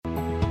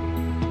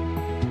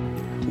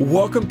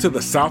Welcome to the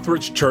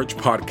Southridge Church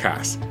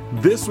Podcast.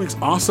 This week's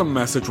awesome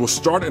message will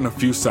start in a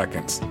few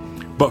seconds.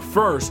 But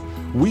first,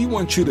 we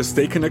want you to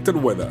stay connected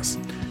with us.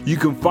 You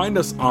can find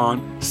us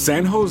on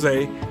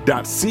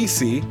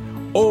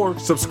sanjose.cc or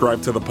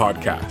subscribe to the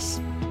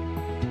podcast.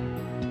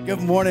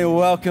 Good morning and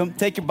welcome.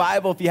 Take your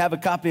Bible if you have a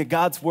copy of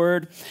God's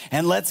Word,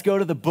 and let's go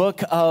to the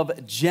book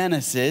of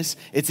Genesis.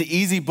 It's an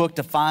easy book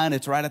to find.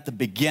 It's right at the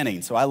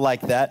beginning, so I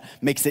like that.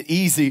 Makes it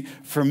easy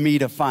for me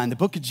to find. The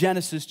book of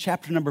Genesis,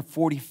 chapter number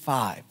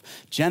 45.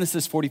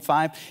 Genesis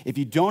 45. If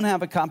you don't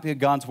have a copy of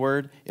God's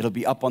Word, it'll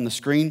be up on the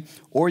screen,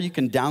 or you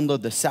can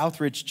download the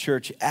Southridge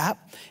Church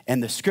app,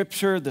 and the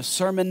scripture, the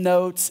sermon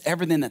notes,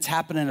 everything that's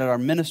happening at our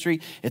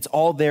ministry, it's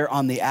all there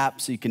on the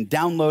app, so you can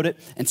download it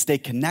and stay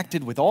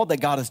connected with all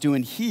that God is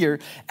doing here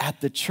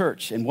at the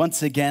church. And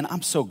once again,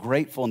 I'm so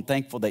grateful and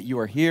thankful that you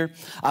are here.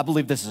 I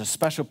believe this is a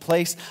special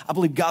place. I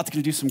believe God's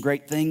going to do some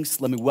great things.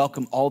 Let me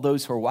welcome all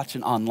those who are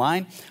watching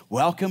online.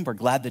 Welcome. We're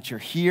glad that you're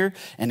here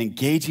and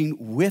engaging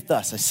with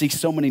us. I see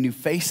so many new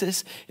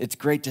faces. It's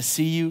great to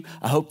see you.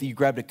 I hope that you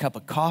grabbed a cup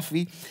of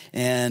coffee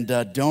and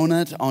a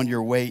donut on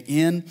your way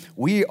in.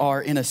 We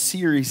are in a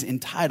series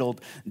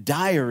entitled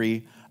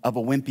Diary of a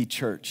Wimpy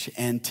Church.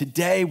 And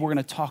today we're going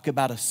to talk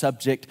about a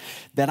subject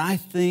that I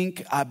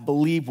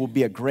believe will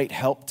be a great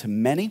help to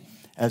many,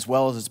 as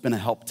well as it's been a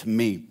help to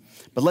me.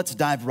 But let's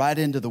dive right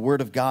into the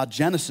Word of God,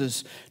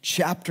 Genesis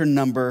chapter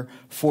number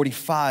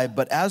 45.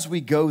 But as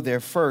we go there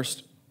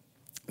first,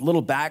 a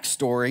little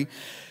backstory.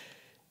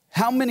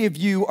 How many of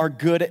you are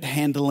good at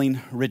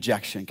handling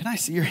rejection? Can I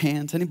see your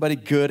hands? Anybody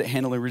good at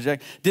handling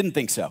rejection? Didn't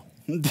think so.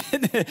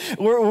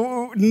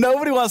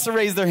 Nobody wants to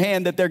raise their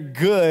hand that they're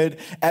good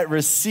at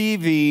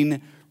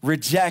receiving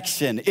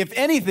rejection. If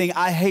anything,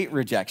 I hate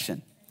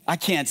rejection. I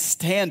can't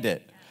stand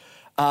it.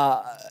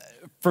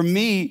 For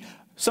me,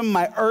 some of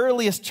my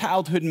earliest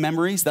childhood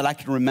memories that I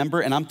can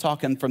remember, and I'm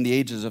talking from the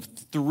ages of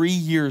 3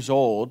 years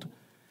old,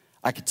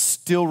 I could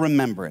still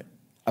remember it.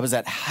 I was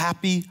at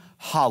Happy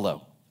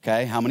Hollow,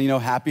 okay? How many know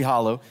Happy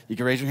Hollow? You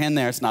can raise your hand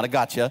there. It's not a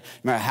gotcha.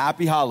 Remember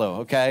Happy Hollow,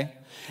 okay?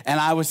 And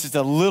I was just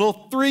a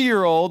little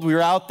 3-year-old. We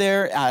were out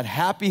there at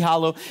Happy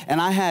Hollow,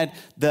 and I had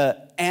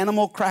the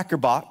animal cracker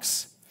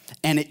box,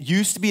 and it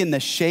used to be in the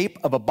shape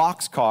of a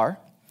boxcar,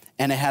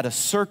 and it had a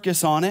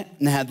circus on it,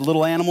 and it had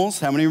little animals.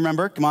 How many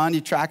remember? Come on,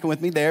 you tracking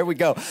with me? There we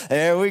go.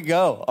 There we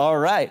go. All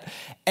right.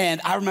 And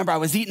I remember I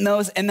was eating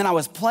those, and then I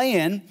was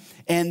playing,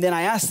 and then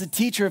I asked the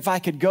teacher if I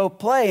could go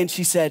play, and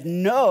she said,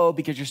 no,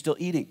 because you're still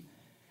eating.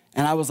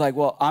 And I was like,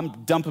 well,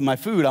 I'm dumping my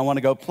food. I want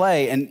to go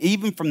play. And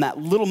even from that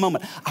little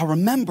moment, I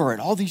remember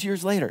it all these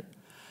years later.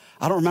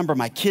 I don't remember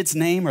my kid's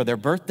name or their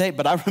birthday,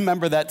 but I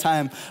remember that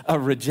time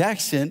of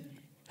rejection.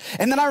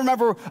 And then I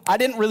remember I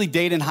didn't really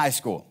date in high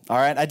school, all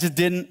right? I just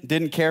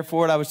didn't care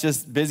for it. I was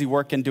just busy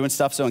working, doing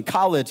stuff. So in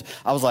college,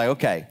 I was like,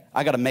 okay,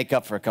 I got to make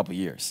up for a couple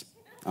years,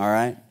 all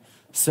right?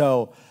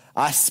 So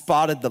I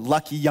spotted the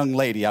lucky young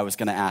lady I was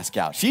going to ask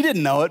out. She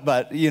didn't know it,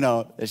 but, you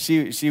know,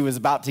 she was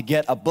about to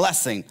get a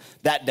blessing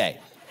that day.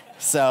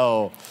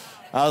 So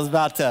I was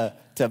about to,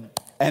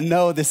 and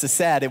no, this is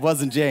sad. It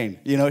wasn't Jane.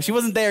 You know, she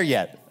wasn't there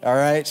yet. All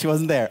right, she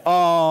wasn't there.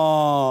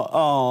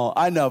 Oh,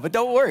 I know, but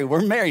don't worry,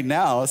 we're married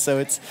now, so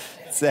it's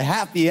a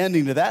happy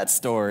ending to that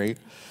story.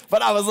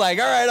 But I was like,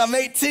 all right, I'm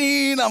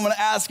 18. I'm going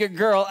to ask a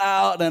girl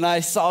out, and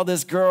I saw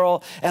this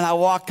girl, and I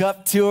walk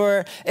up to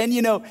her, and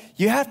you know,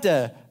 you have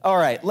to. All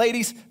right,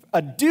 ladies.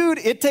 A dude,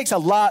 it takes a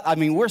lot. I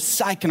mean, we're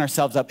psyching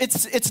ourselves up.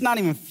 It's not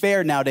even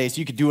fair nowadays.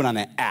 You could do it on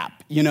an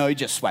app. You know, you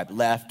just swipe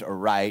left or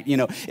right. You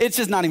know, it's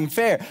just not even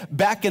fair.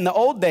 Back in the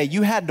old day,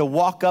 you had to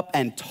walk up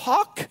and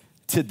talk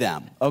to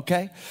them,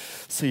 okay?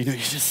 So, you know, you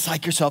just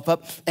psych yourself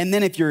up. And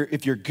then if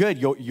you're good,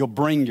 you'll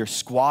bring your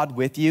squad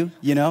with you,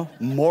 you know,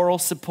 moral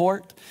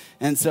support.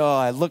 And so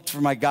I looked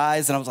for my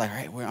guys, and I was like, all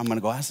right, I'm going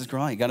to go ask this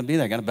girl. You got to be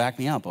there. You got to back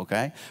me up,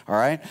 okay? All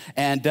right?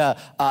 And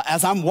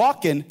as I'm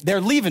walking, they're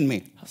leaving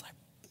me. I was like,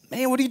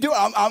 man, what are you doing?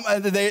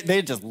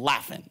 They're just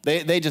laughing.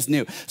 They just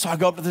knew. So I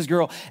go up to this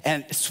girl,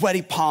 and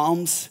sweaty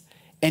palms.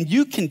 And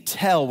you can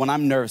tell when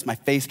I'm nervous, my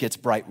face gets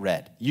bright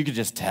red. You can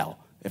just tell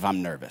if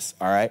I'm nervous,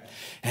 all right?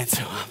 And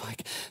so I'm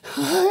like,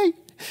 hi.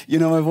 You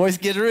know, my voice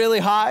gets really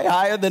high,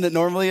 higher than it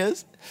normally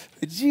is.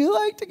 Would you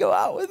like to go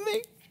out with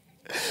me?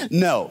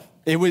 No.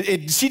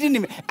 She didn't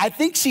even, I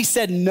think she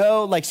said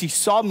no, like she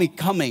saw me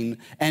coming,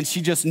 and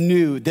she just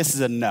knew this is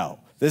a no.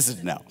 This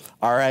is no,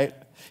 all right?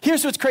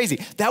 Here's what's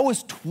crazy. That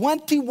was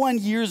 21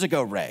 years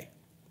ago, Ray.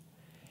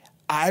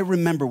 I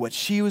remember what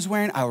she was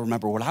wearing. I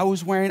remember what I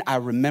was wearing. I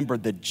remember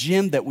the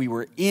gym that we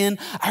were in.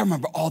 I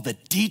remember all the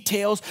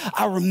details.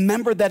 I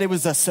remember that it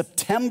was a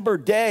September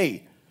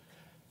day.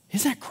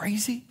 Isn't that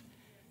crazy?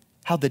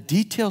 How the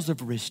details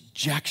of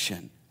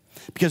rejection,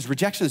 because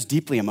rejection is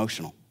deeply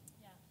emotional.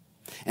 Yeah.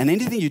 And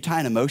anything you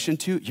tie an emotion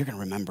to, you're going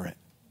to remember it.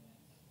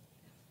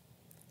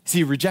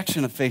 See,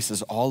 rejection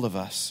faces all of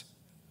us.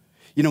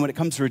 You know, when it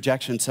comes to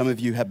rejection, some of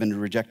you have been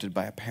rejected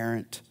by a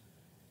parent.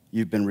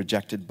 You've been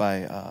rejected by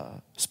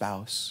a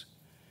spouse.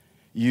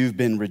 You've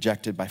been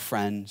rejected by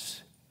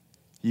friends.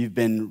 You've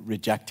been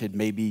rejected,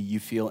 maybe you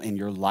feel in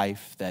your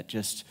life that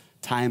just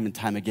time and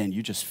time again,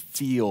 you just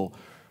feel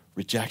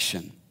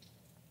rejection.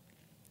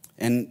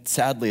 And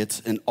sadly, it's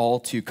an all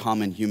too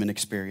common human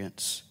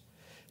experience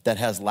that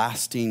has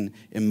lasting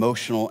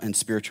emotional and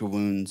spiritual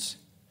wounds.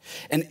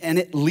 And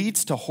it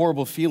leads to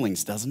horrible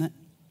feelings, doesn't it?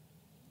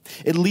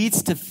 It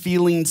leads to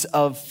feelings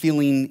of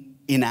feeling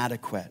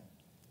inadequate,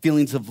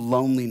 feelings of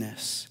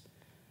loneliness,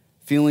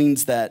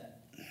 feelings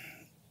that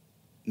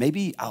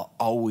maybe I'll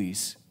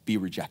always be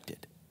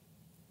rejected.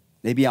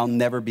 Maybe I'll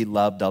never be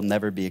loved, I'll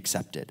never be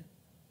accepted.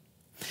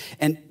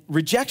 And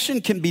rejection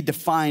can be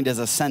defined as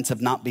a sense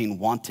of not being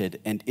wanted.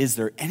 And is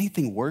there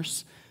anything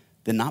worse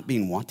than not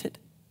being wanted?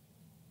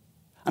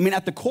 I mean,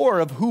 at the core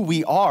of who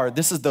we are,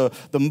 this is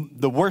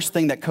the worst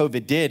thing that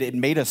COVID did. It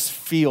made us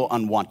feel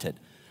unwanted.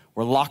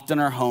 We're locked in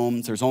our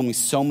homes. There's only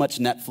so much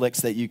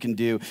Netflix that you can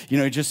do.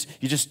 You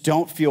just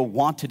don't feel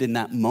wanted in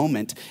that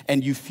moment,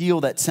 and you feel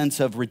that sense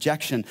of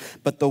rejection.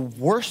 But the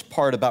worst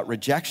part about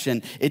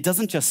rejection, it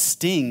doesn't just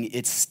sting,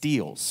 it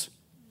steals.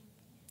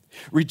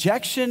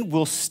 Rejection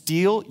will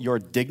steal your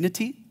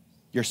dignity,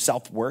 your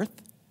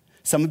self-worth.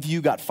 Some of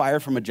you got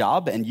fired from a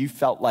job, and you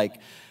felt like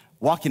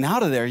walking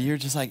out of there, you're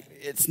just like,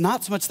 it's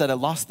not so much that I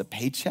lost the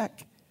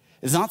paycheck.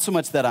 It's not so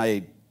much that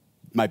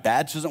my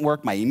badge doesn't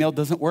work, my email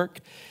doesn't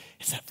work.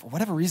 It's that for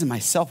whatever reason, my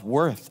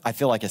self-worth, I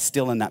feel like is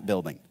still in that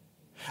building.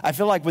 I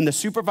feel like when the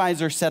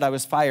supervisor said I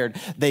was fired,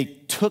 they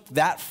took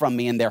that from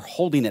me and they're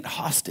holding it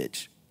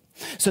hostage.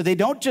 So they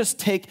don't just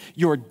take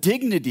your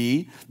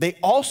dignity, they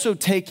also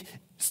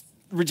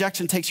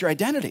rejection takes your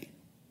identity.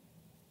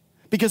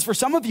 Because for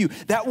some of you,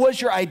 that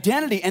was your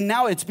identity, and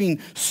now it's being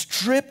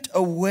stripped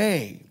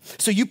away.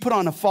 So you put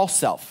on a false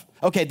self.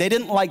 Okay, they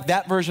didn't like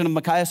that version of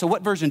Micaiah, so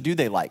what version do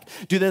they like?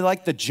 Do they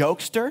like the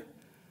jokester?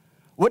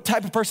 What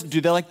type of person?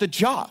 Do they like the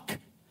jock?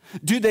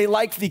 Do they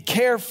like the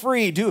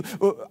carefree?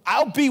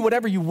 I'll be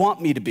whatever you want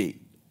me to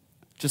be.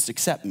 Just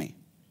accept me.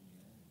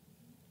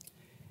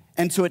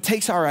 And so it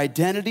takes our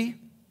identity.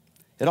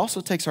 It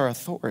also takes our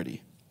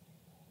authority.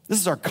 This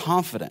is our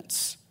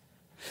confidence.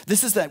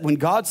 This is that when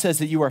God says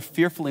that you are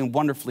fearfully and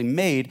wonderfully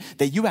made,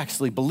 that you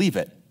actually believe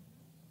it.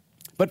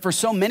 But for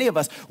so many of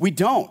us, we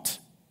don't.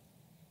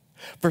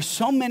 For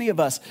so many of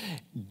us,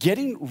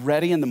 getting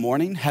ready in the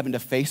morning, having to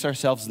face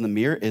ourselves in the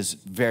mirror is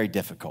very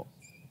difficult.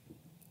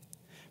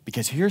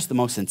 Because here's the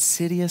most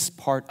insidious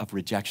part of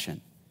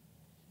rejection,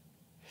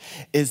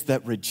 is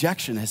that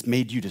rejection has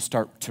made you to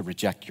start to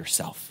reject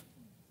yourself.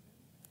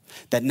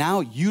 That now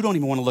you don't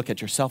even want to look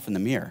at yourself in the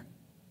mirror.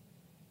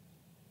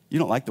 You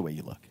don't like the way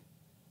you look.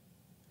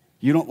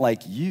 You don't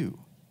like you.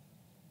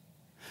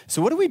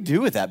 So what do we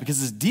do with that?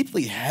 Because it's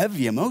deeply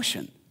heavy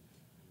emotion.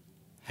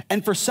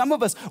 And for some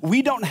of us,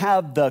 we don't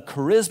have the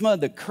charisma,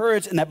 the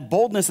courage, and that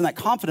boldness and that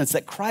confidence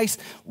that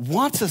Christ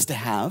wants us to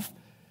have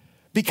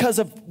because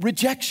of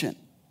rejection.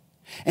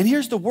 And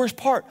here's the worst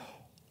part.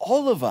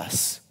 All of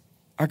us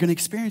are going to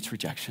experience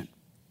rejection.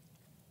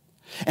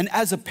 And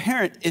as a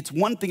parent, it's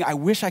one thing I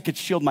wish I could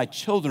shield my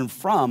children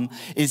from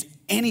is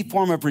any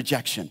form of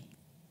rejection.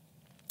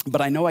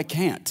 But I know I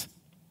can't.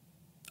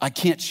 I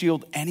can't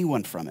shield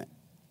anyone from it.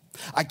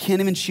 I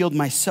can't even shield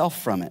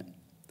myself from it.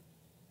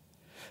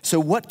 So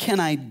what can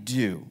I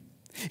do?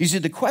 You see,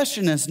 the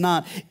question is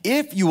not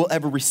if you will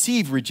ever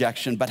receive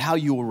rejection, but how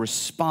you will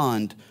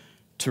respond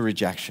to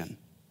rejection.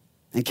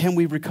 And can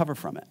we recover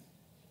from it?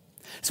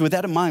 So with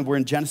that in mind, we're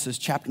in Genesis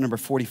chapter number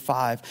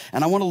 45,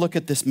 and I want to look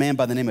at this man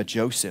by the name of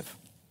Joseph.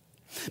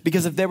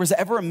 Because if there was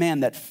ever a man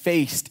that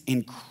faced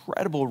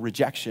incredible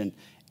rejection,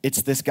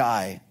 it's this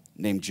guy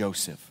named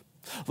Joseph.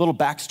 A little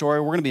backstory,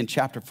 we're going to be in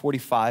chapter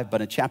 45,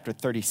 but in chapter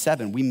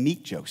 37, we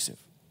meet Joseph.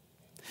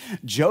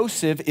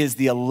 Joseph is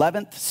the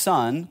 11th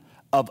son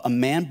of a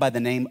man by the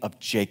name of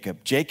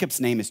Jacob. Jacob's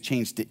name is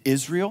changed to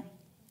Israel.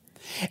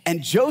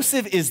 And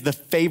Joseph is the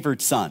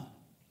favored son.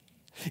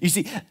 You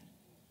see,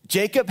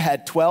 Jacob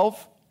had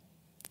 12,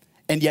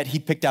 and yet he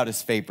picked out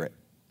his favorite.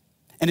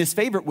 And his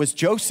favorite was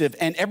Joseph,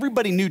 and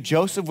everybody knew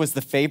Joseph was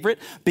the favorite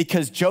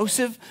because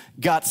Joseph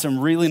got some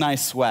really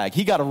nice swag.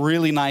 He got a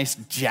really nice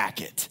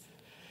jacket.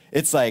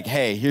 It's like,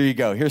 hey, here you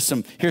go. Here's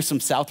some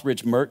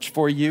Southridge merch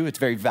for you. It's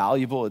very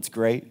valuable. It's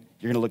great.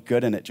 You're going to look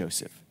good in it,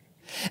 Joseph.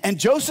 And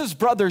Joseph's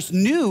brothers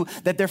knew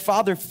that their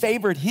father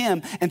favored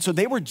him, and so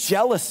they were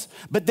jealous.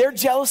 But their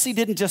jealousy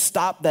didn't just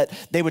stop that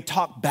they would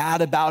talk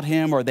bad about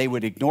him or they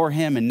would ignore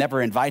him and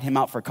never invite him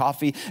out for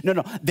coffee.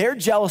 No. Their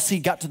jealousy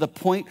got to the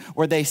point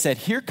where they said,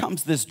 here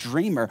comes this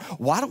dreamer.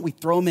 Why don't we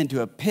throw him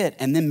into a pit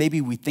and then maybe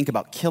we think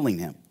about killing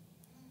him?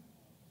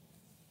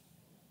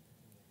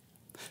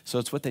 So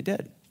it's what they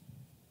did.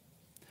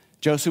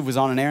 Joseph was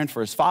on an errand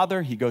for his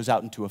father. He goes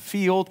out into a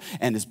field,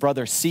 and his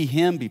brothers see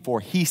him before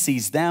he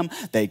sees them.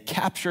 They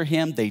capture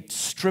him. They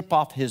strip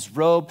off his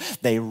robe.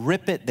 They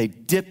rip it. They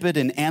dip it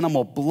in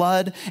animal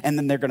blood, and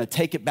then they're going to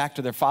take it back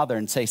to their father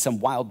and say,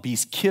 some wild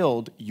beast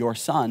killed your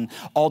son.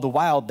 All the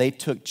while, they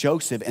took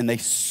Joseph, and they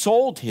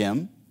sold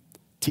him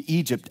to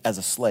Egypt as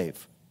a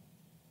slave.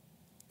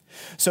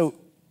 So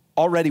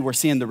already we're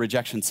seeing the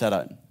rejection set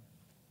in.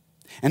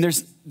 And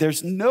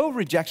there's no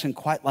rejection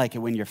quite like it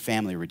when your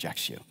family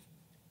rejects you.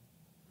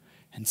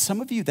 And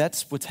some of you,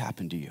 that's what's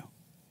happened to you.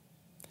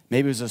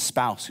 Maybe it was a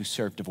spouse who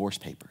served divorce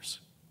papers.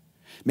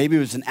 Maybe it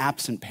was an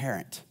absent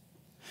parent.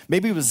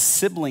 Maybe it was a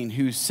sibling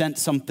who sent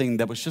something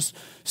that was just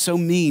so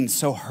mean,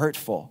 so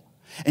hurtful.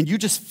 And you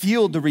just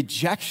feel the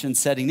rejection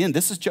setting in.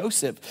 This is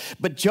Joseph.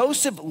 But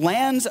Joseph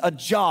lands a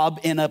job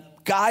in a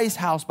guy's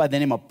house by the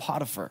name of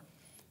Potiphar.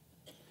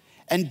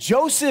 And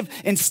Joseph,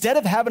 instead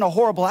of having a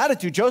horrible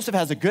attitude, Joseph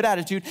has a good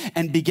attitude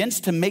and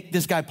begins to make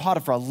this guy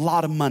Potiphar a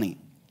lot of money.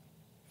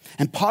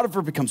 And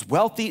Potiphar becomes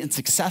wealthy and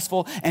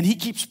successful, and he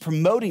keeps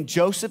promoting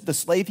Joseph, the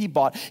slave he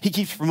bought. He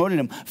keeps promoting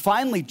him.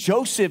 Finally,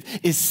 Joseph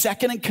is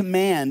second in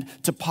command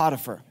to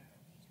Potiphar.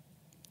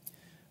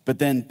 But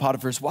then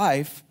Potiphar's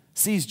wife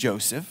sees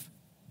Joseph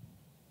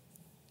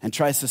and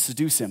tries to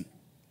seduce him.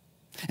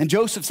 And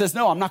Joseph says,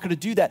 no, I'm not going to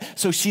do that.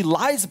 So she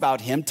lies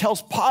about him,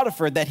 tells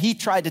Potiphar that he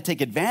tried to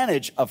take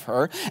advantage of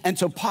her. And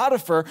so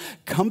Potiphar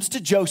comes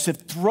to Joseph,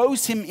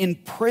 throws him in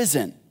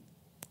prison.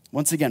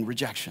 Once again,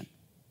 rejection.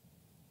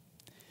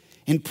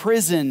 In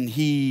prison,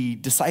 he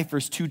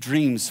deciphers two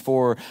dreams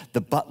for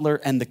the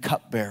butler and the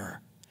cupbearer.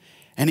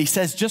 And he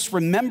says, just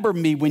remember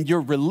me when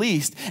you're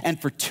released.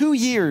 And for 2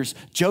 years,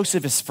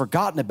 Joseph is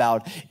forgotten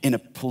about in a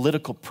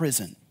political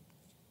prison.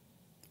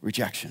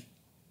 Rejection.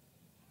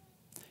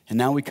 And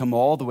now we come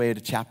all the way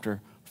to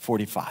chapter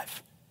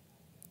 45.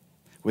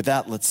 With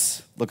that,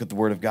 let's look at the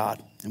Word of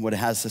God and what it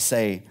has to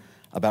say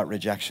about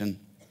rejection.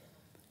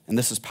 And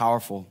this is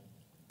powerful.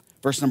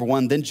 Verse number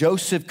 1, then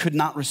Joseph could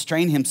not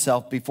restrain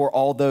himself before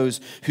all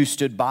those who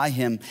stood by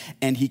him,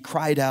 and he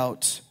cried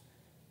out,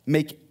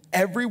 make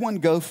everyone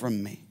go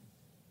from me.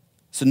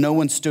 So no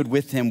one stood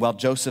with him while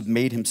Joseph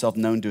made himself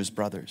known to his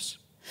brothers.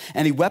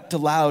 And he wept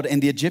aloud,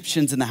 and the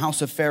Egyptians in the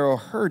house of Pharaoh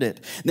heard it.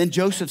 Then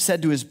Joseph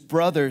said to his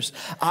brothers,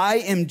 I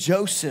am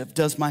Joseph.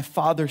 Does my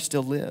father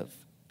still live?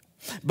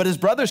 But his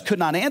brothers could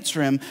not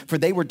answer him, for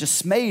they were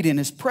dismayed in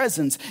his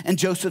presence. And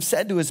Joseph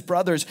said to his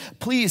brothers,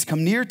 please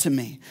come near to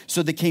me.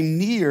 So they came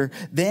near.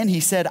 Then he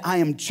said, I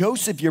am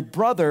Joseph, your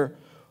brother,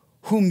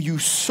 whom you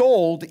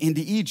sold into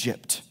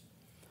Egypt.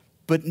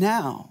 But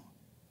now,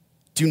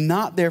 do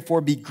not therefore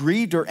be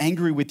grieved or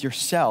angry with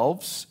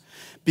yourselves,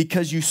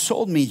 because you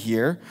sold me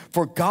here,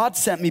 for God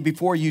sent me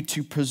before you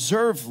to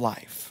preserve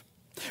life.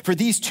 For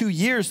these 2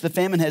 years the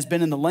famine has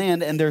been in the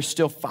land, and there's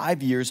still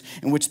 5 years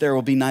in which there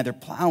will be neither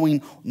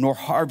plowing nor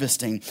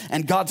harvesting.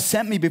 And God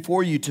sent me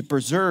before you to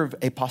preserve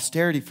a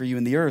posterity for you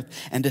in the earth,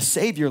 and to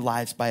save your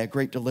lives by a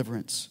great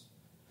deliverance.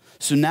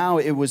 So now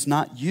it was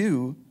not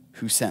you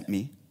who sent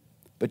me,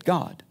 but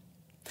God.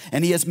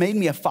 And he has made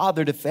me a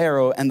father to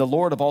Pharaoh and the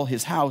Lord of all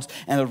his house,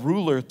 and a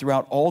ruler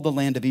throughout all the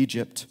land of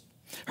Egypt.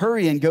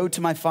 Hurry and go to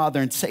my father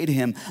and say to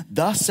him,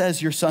 thus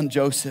says your son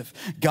Joseph,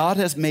 God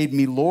has made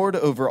me Lord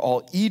over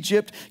all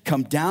Egypt.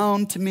 Come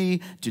down to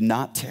me, do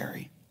not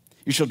tarry.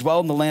 You shall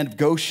dwell in the land of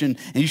Goshen,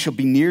 and you shall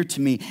be near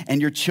to me,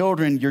 and your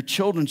children, your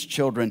children's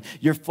children,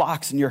 your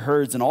flocks and your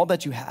herds, and all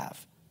that you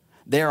have.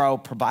 There I will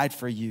provide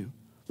for you,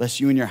 lest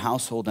you and your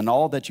household and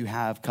all that you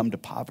have come to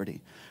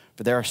poverty,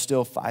 for there are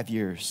still 5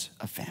 years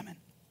of famine.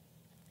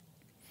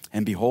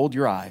 And behold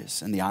your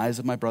eyes and the eyes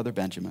of my brother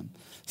Benjamin.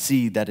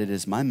 See that it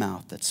is my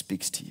mouth that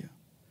speaks to you.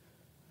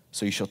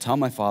 So you shall tell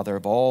my father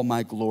of all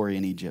my glory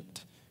in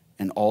Egypt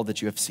and all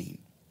that you have seen.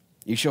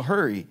 You shall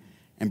hurry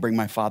and bring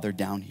my father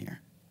down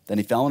here. Then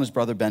he fell on his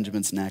brother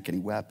Benjamin's neck, and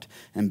he wept,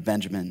 and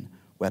Benjamin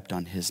wept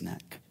on his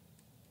neck.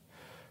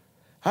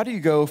 How do you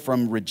go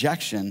from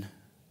rejection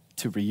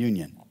to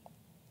reunion?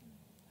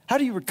 How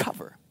do you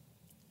recover?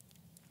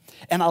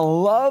 And I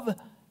love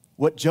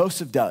what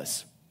Joseph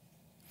does.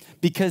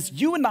 Because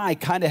you and I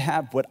kind of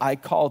have what I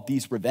call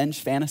these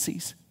revenge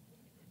fantasies.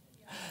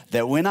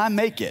 That when I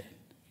make it,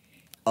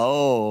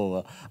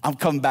 oh, I'm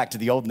coming back to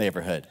the old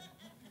neighborhood.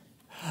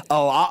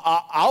 Oh,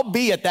 I'll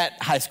be at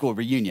that high school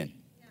reunion.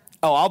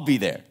 Oh, I'll be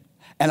there.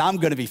 And I'm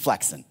going to be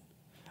flexing.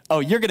 Oh,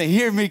 you're going to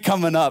hear me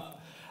coming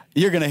up.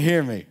 You're going to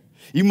hear me.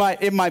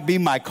 It might be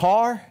my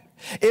car.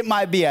 It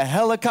might be a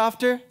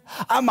helicopter.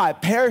 I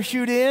might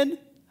parachute in,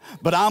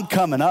 but I'm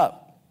coming up.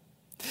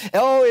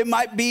 Oh, it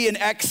might be an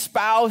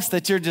ex-spouse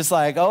that you're just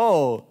like,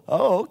 oh,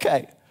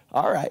 okay.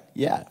 All right,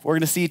 yeah. We're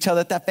going to see each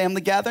other at that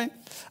family gathering.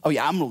 Oh,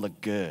 yeah, I'm going to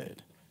look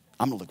good.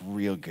 I'm going to look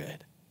real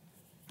good.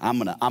 I'm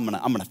going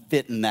to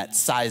fit in that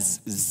size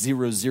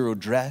 00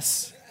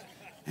 dress,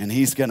 and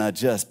he's going to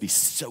just be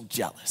so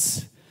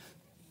jealous.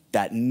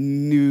 That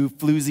new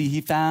floozy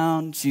he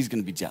found, she's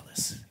going to be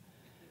jealous.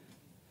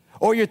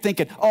 Or you're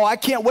thinking, oh, I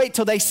can't wait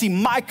till they see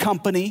my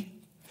company.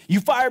 You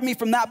fired me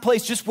from that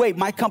place, just wait,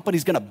 my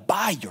company's gonna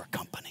buy your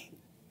company.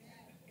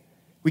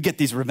 We get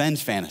these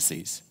revenge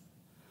fantasies.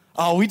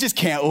 Oh, we just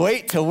can't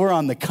wait till we're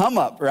on the come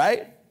up,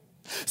 right?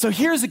 So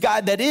here's a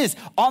guy that is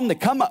on the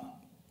come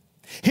up.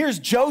 Here's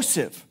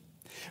Joseph,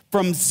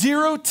 from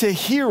zero to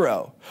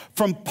hero,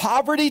 from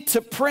poverty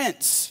to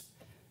prince.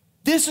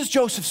 This is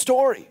Joseph's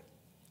story.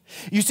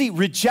 You see,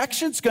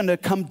 rejection's gonna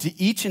come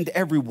to each and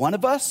every one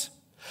of us,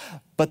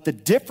 but the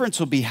difference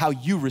will be how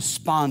you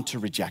respond to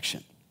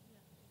rejection.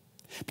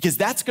 Because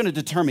that's going to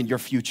determine your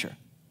future.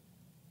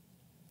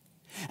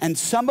 And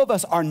some of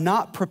us are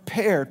not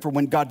prepared for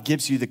when God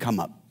gives you the come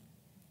up.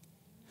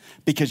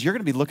 because you're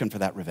going to be looking for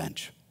that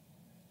revenge.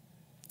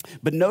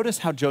 But notice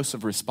how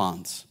Joseph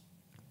responds.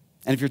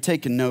 And if you're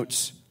taking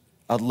notes,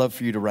 I'd love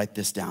for you to write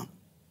this down.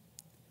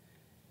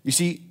 You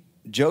see,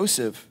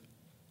 Joseph,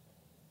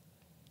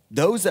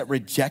 those that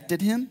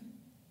rejected him,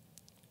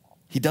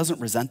 he doesn't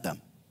resent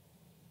them.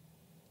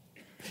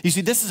 You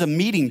see, this is a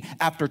meeting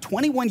after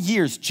 21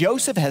 years.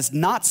 Joseph has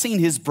not seen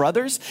his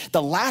brothers.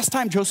 The last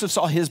time Joseph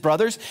saw his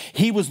brothers,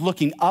 he was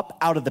looking up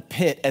out of the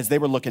pit as they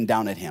were looking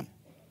down at him.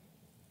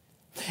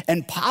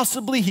 And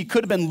possibly he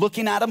could have been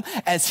looking at him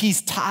as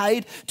he's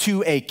tied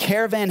to a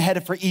caravan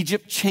headed for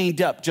Egypt,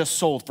 chained up, just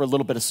sold for a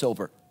little bit of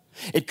silver.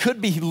 It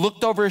could be he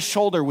looked over his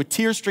shoulder with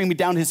tears streaming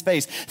down his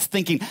face,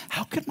 thinking,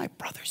 how could my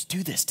brothers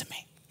do this to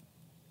me?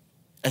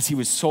 As he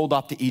was sold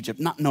off to Egypt,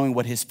 not knowing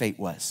what his fate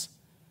was.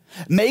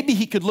 Maybe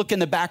he could look in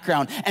the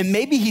background and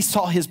maybe he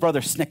saw his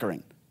brother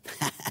snickering.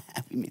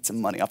 We made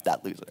some money off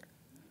that loser.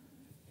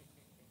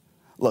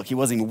 Look, he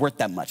wasn't even worth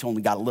that much,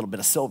 only got a little bit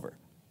of silver.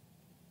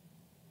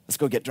 Let's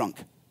go get drunk.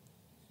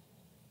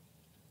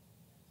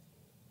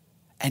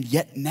 And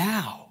yet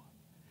now,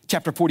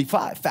 chapter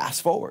 45,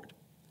 fast forward.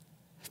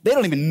 They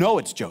don't even know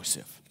it's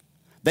Joseph.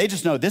 They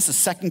just know this is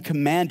second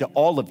command to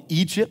all of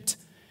Egypt,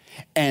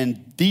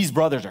 and these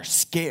brothers are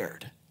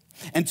scared.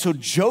 And so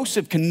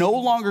Joseph can no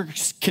longer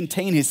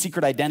contain his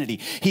secret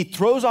identity. He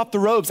throws off the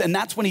robes, and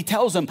that's when he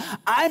tells them,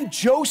 I'm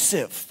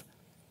Joseph.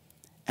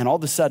 And all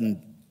of a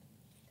sudden,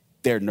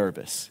 they're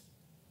nervous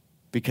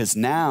because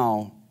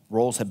now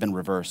roles have been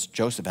reversed.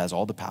 Joseph has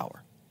all the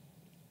power.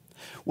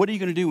 What are you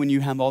going to do when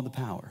you have all the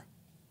power?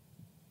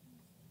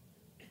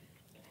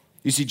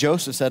 You see,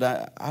 Joseph said,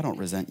 I don't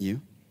resent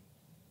you.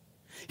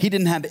 He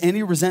didn't have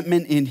any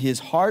resentment in his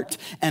heart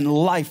and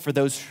life for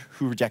those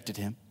who rejected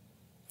him.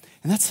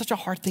 And that's such a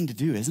hard thing to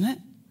do, isn't it?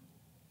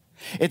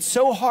 It's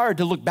so hard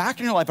to look back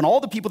in your life and all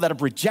the people that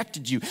have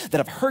rejected you, that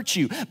have hurt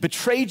you,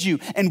 betrayed you,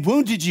 and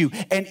wounded you.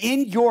 And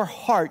in your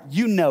heart,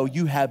 you know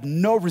you have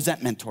no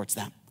resentment towards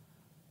them.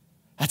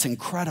 That's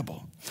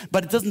incredible.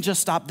 But it doesn't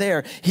just stop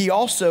there. He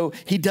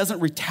doesn't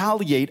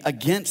retaliate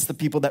against the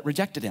people that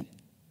rejected him.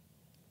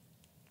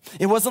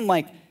 It wasn't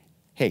like,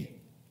 hey,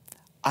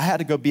 I had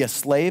to go be a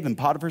slave in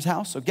Potiphar's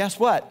house. So guess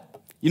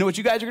what? You know what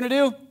you guys are going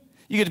to do?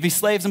 You get to be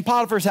slaves in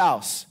Potiphar's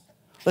house.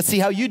 Let's see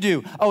how you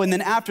do. Oh, and then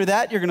after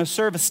that, you're going to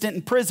serve a stint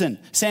in prison,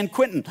 San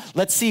Quentin.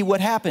 Let's see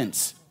what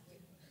happens.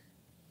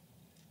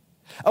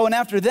 Oh, and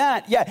after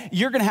that, yeah,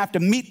 you're going to have to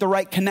meet the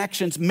right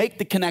connections, make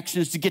the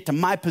connections to get to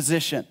my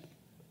position.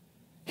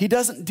 He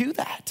doesn't do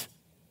that.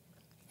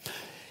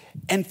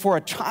 And for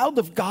a child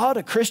of God,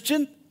 a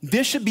Christian,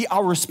 this should be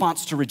our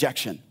response to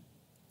rejection.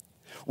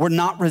 We're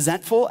not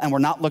resentful and we're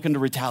not looking to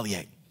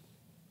retaliate.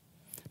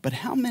 But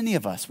how many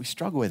of us, we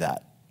struggle with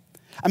that?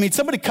 I mean,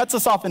 somebody cuts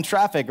us off in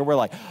traffic and we're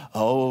like,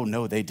 oh,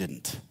 no, they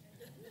didn't.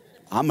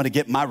 I'm going to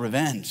get my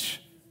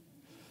revenge.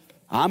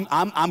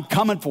 I'm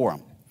coming for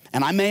them.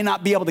 And I may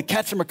not be able to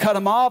catch them or cut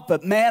them off,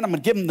 but man, I'm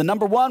going to give them the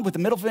number one with the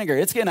middle finger.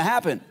 It's going to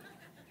happen.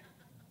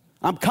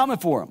 I'm coming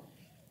for them.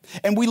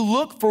 And we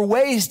look for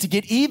ways to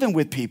get even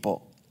with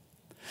people.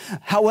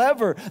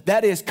 However,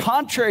 that is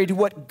contrary to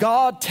what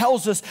God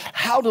tells us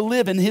how to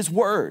live in his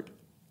word.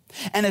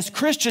 And as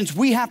Christians,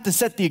 we have to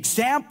set the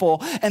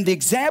example, and the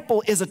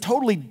example is a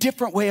totally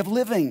different way of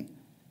living.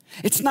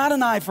 It's not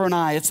an eye for an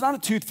eye. It's not a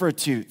tooth for a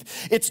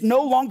tooth. It's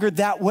no longer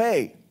that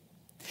way.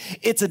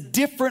 It's a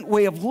different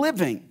way of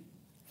living.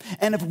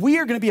 And if we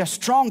are going to be a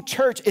strong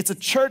church, it's a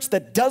church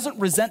that doesn't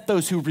resent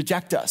those who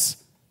reject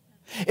us.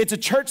 It's a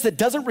church that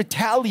doesn't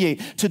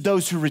retaliate to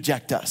those who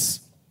reject us.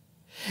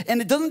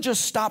 And it doesn't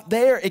just stop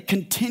there. It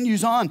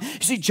continues on. You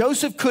see,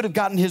 Joseph could have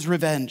gotten his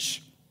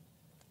revenge.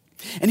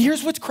 And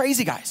here's what's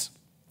crazy, guys.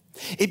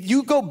 If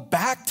you go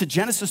back to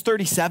Genesis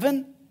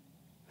 37,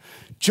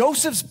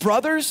 Joseph's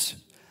brothers,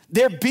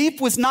 their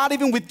beef was not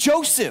even with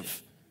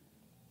Joseph.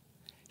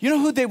 You know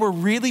who they were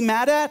really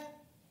mad at?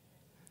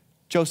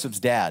 Joseph's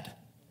dad.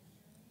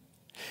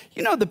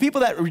 You know, the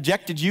people that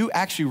rejected you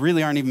actually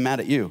really aren't even mad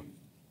at you.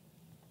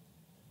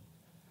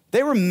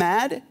 They were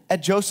mad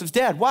at Joseph's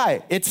dad.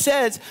 Why? It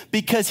says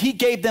because he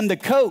gave them the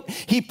coat.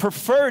 He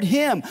preferred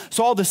him.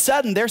 So all of a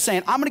sudden they're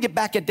saying, I'm going to get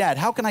back at dad.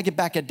 How can I get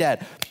back at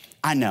dad?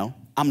 I know.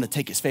 I'm going to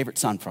take his favorite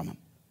son from him.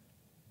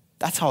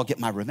 That's how I'll get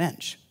my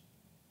revenge.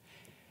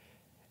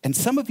 And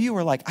some of you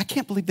are like, I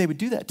can't believe they would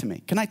do that to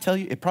me. Can I tell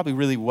you, it probably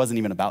really wasn't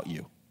even about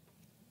you.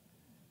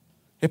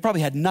 It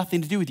probably had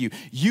nothing to do with you.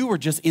 You were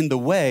just in the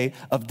way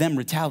of them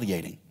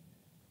retaliating.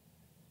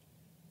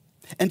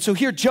 And so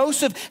here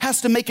Joseph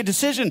has to make a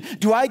decision.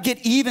 Do I get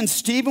even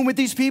Stephen with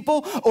these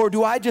people, or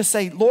do I just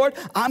say, Lord,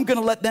 I'm going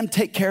to let them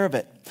take care of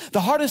it?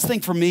 The hardest thing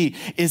for me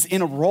is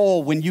in a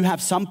role when you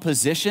have some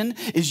position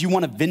is you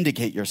want to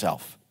vindicate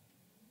yourself.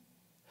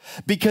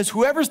 Because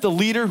whoever's the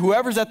leader,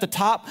 whoever's at the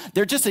top,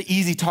 they're just an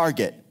easy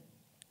target.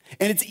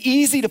 And it's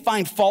easy to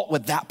find fault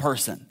with that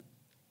person.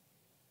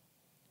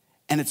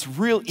 And it's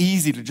real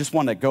easy to just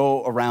want to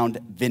go around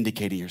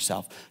vindicating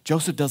yourself.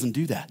 Joseph doesn't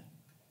do that.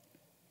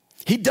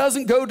 He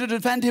doesn't go to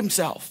defend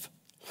himself.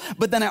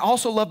 But then I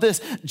also love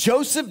this.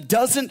 Joseph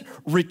doesn't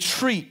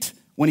retreat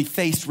when he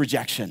faced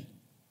rejection.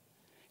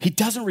 He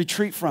doesn't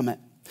retreat from it.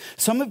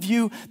 Some of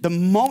you, the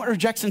moment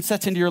rejection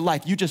sets into your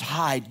life, you just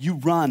hide, you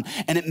run.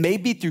 And it may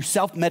be through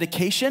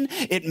self-medication.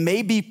 It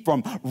may be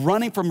from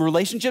running from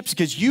relationships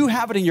because you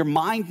have it in your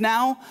mind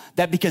now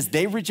that because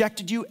they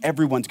rejected you,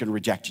 everyone's going to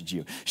reject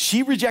you.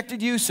 She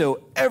rejected you,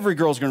 so every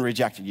girl's going to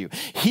reject you.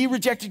 He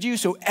rejected you,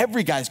 so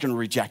every guy's going to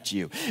reject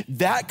you.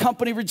 That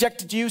company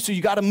rejected you, so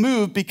you got to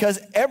move because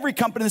every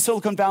company in the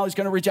Silicon Valley is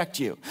going to reject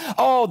you.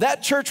 Oh,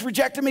 that church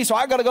rejected me, so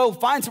I got to go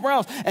find somewhere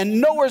else,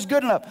 and nowhere's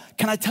good enough.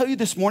 Can I tell you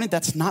this morning,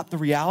 that's not the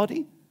reality?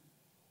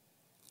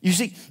 You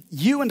see,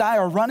 you and I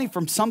are running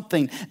from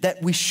something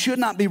that we should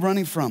not be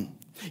running from.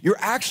 You're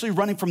actually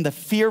running from the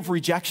fear of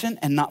rejection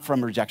and not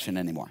from rejection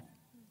anymore.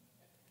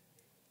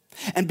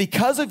 And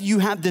because of you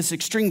have this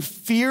extreme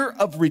fear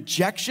of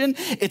rejection,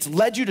 it's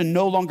led you to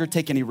no longer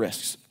take any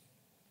risks.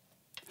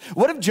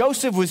 What if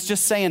Joseph was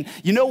just saying,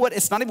 you know what,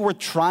 it's not even worth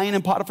trying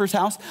in Potiphar's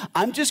house.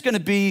 I'm just going to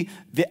be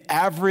the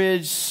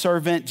average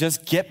servant,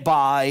 just get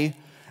by,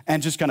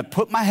 and just going to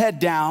put my head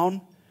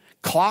down,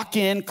 clock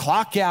in,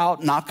 clock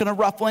out, not gonna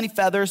ruffle any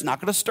feathers, not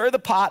gonna stir the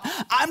pot.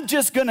 I'm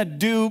just gonna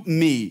do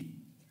me.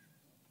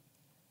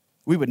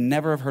 We would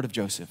never have heard of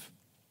Joseph.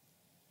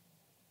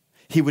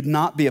 He would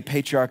not be a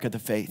patriarch of the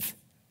faith.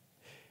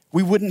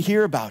 We wouldn't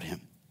hear about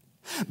him.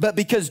 But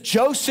because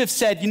Joseph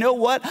said, you know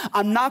what,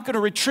 I'm not gonna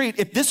retreat.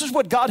 If this is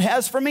what God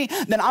has for me,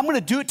 then I'm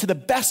gonna do it to the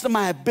best of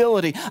my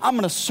ability. I'm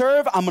gonna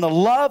serve, I'm gonna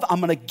love, I'm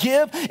gonna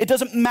give. It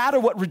doesn't matter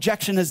what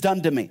rejection has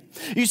done to me.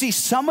 You see,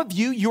 some of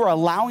you, you're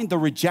allowing the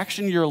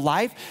rejection in your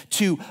life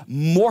to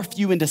morph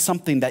you into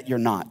something that you're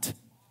not.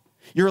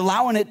 You're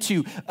allowing it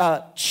to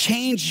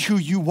change who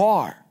you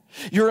are.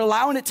 You're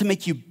allowing it to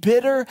make you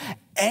bitter,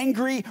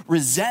 angry,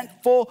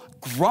 resentful,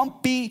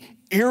 grumpy,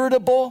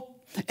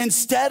 irritable.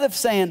 Instead of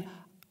saying,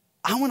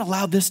 I want to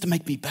allow this to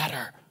make me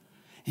better.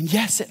 And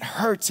yes, it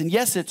hurts. And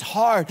yes, it's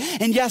hard.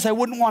 And yes, I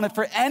wouldn't want it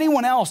for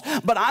anyone else.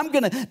 But I'm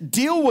going to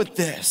deal with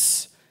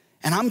this.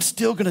 And I'm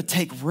still going to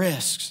take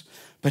risks.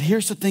 But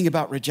here's the thing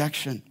about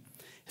rejection.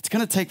 It's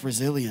going to take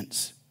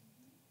resilience.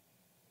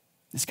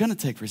 It's going to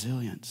take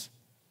resilience.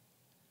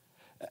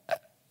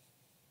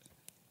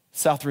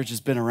 Southridge has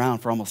been around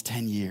for almost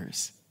 10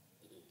 years.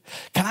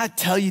 Can I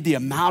tell you the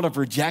amount of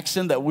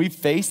rejection that we've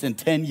faced in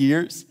 10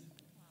 years?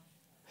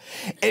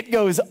 It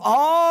goes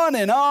on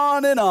and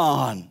on and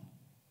on.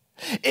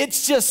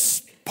 It's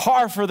just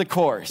par for the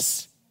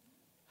course.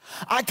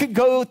 I could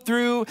go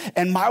through,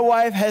 and my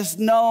wife has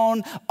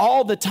known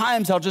all the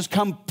times I'll just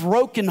come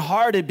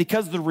brokenhearted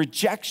because of the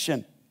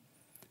rejection.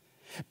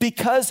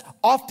 Because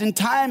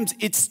oftentimes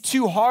it's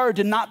too hard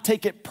to not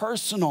take it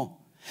personal.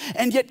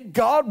 And yet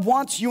God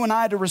wants you and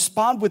I to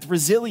respond with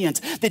resilience,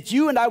 that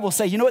you and I will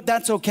say, you know what,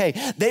 that's okay.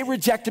 They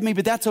rejected me,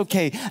 but that's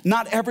okay.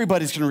 Not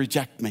everybody's going to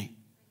reject me.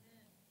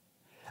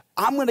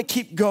 I'm going to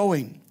keep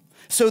going.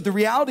 So the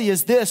reality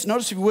is this.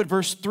 Notice if you would,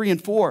 verse 3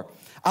 and 4.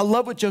 I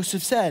love what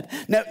Joseph said.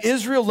 Now,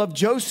 Israel loved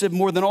Joseph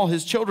more than all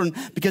his children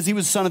because he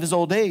was the son of his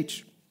old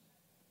age.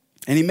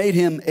 And he made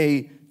him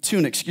a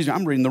tunic. Excuse me,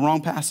 I'm reading the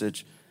wrong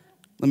passage.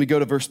 Let me go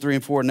to verse 3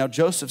 and 4. Now,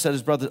 Joseph said to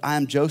his brothers, I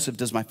am Joseph.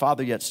 Does my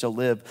father yet still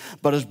live?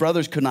 But his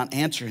brothers could not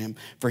answer him,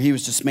 for he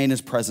was dismayed in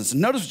his presence. And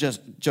notice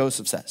what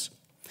Joseph says.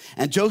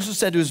 And Joseph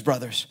said to his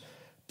brothers,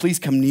 please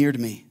come near to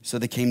me. So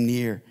they came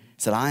near.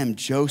 He said, I am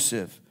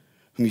Joseph,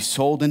 whom you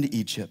sold into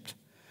Egypt,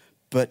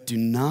 but do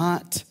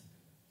not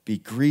be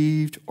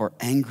grieved or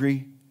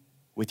angry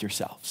with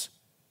yourselves.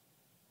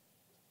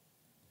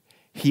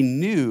 He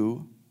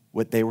knew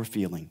what they were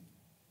feeling.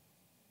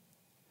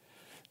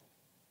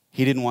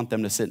 He didn't want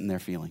them to sit in their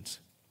feelings.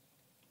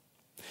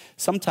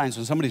 Sometimes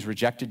when somebody's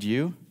rejected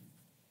you,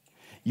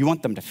 you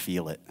want them to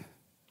feel it.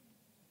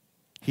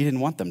 He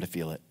didn't want them to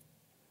feel it.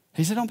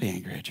 He said, don't be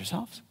angry at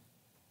yourselves.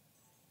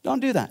 Don't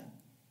do that.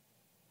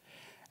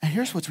 And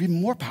here's what's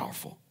even more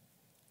powerful.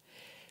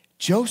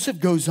 Joseph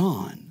goes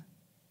on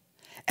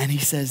and he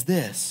says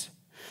this,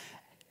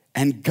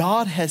 and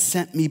God has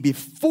sent me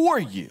before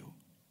you.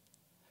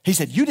 He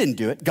said, you didn't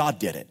do it, God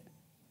did it.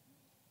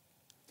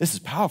 This is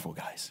powerful,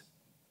 guys.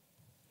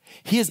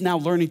 He is now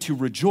learning to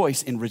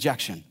rejoice in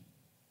rejection.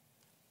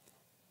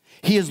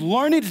 He is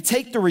learning to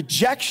take the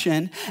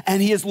rejection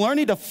and he is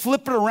learning to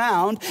flip it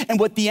around. And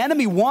what the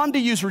enemy wanted to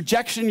use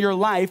rejection in your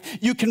life,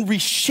 you can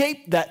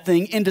reshape that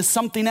thing into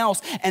something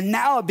else. And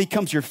now it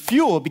becomes your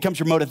fuel, it becomes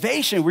your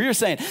motivation where you're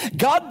saying,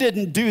 God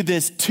didn't do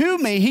this to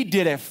me, he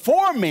did it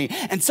for me.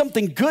 And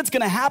something good's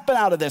gonna happen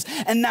out of this.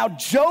 And now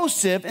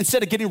Joseph,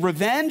 instead of getting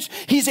revenge,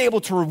 he's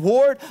able to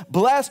reward,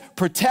 bless,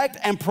 protect,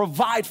 and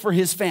provide for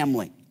his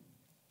family.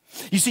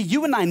 You see,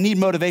 you and I need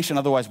motivation,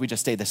 otherwise we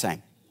just stay the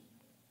same.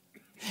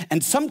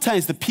 And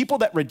sometimes the people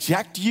that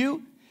reject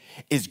you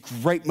is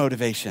great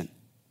motivation.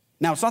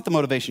 Now, it's not the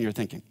motivation you're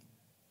thinking.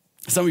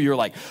 Some of you are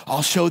like,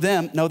 I'll show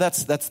them. No,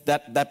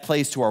 that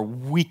plays to our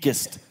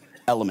weakest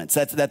elements.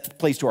 That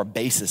plays to our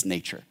basest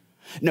nature.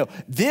 No,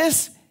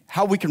 this,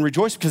 how we can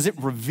rejoice, because it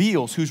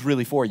reveals who's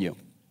really for you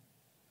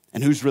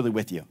and who's really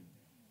with you.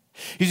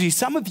 You see,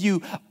 some of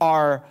you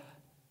are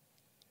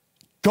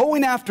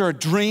going after a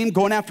dream,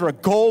 going after a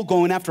goal,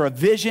 going after a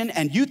vision,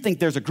 and you think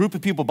there's a group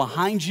of people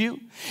behind you,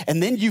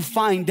 and then you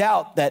find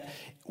out that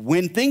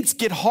when things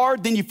get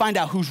hard, then you find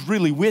out who's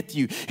really with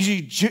you.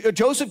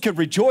 Joseph could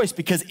rejoice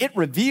because it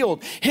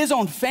revealed his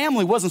own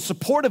family wasn't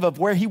supportive of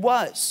where he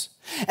was.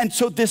 And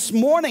so this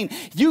morning,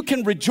 you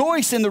can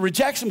rejoice in the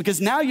rejection because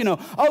now you know,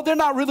 oh, they're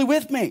not really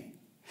with me.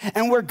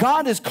 And where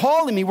God is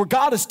calling me, where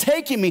God is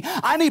taking me,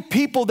 I need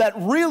people that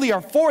really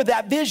are for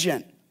that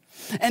vision.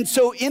 And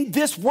so in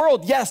this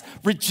world, yes,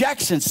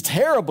 rejection's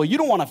terrible. You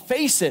don't want to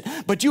face it,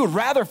 but you would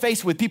rather face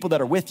it with people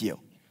that are with you.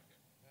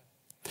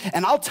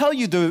 And I'll tell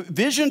you, the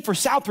vision for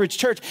Southridge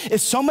Church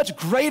is so much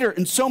greater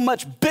and so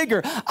much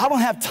bigger. I don't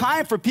have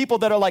time for people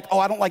that are like, oh,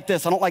 I don't like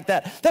this, I don't like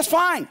that. That's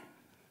fine.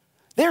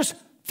 There's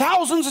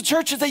thousands of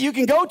churches that you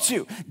can go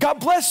to.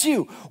 God bless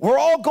you. We're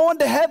all going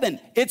to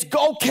heaven. It's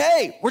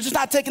okay. We're just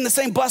not taking the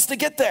same bus to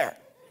get there.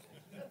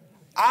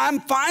 I'm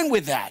fine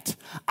with that.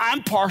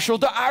 I'm partial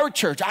to our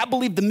church. I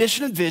believe the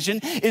mission and vision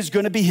is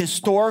going to be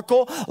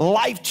historical,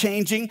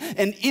 life-changing,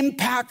 and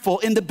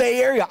impactful in the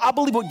Bay Area. I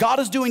believe what God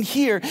is doing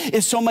here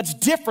is so much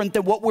different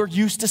than what we're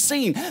used to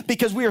seeing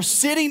because we are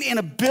sitting in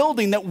a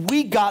building that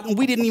we got and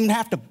we didn't even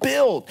have to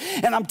build.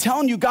 And I'm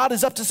telling you, God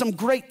is up to some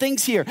great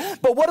things here.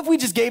 But what if we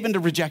just gave into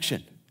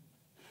rejection?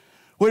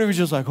 What if we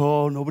just like,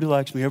 oh, nobody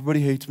likes me,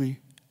 everybody hates me?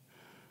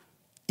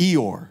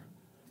 Eeyore.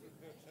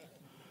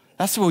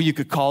 That's what you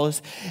could call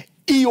us.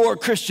 Eeyore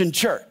Christian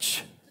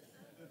Church.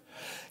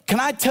 Can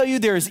I tell you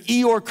there is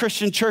Eeyore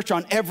Christian Church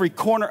on every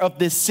corner of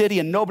this city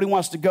and nobody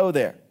wants to go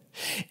there.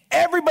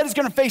 Everybody's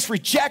going to face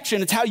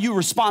rejection. It's how you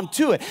respond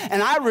to it.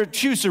 And I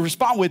choose to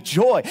respond with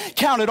joy.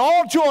 Count it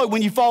all joy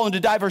when you fall into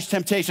diverse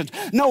temptations,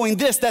 knowing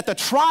this, that the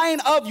trying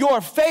of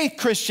your faith,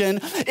 Christian,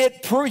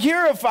 it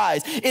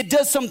purifies. It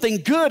does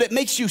something good. It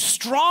makes you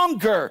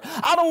stronger.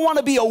 I don't want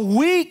to be a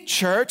weak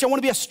church. I want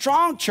to be a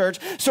strong church.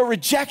 So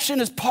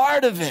rejection is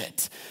part of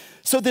it.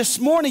 So this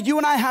morning, you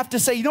and I have to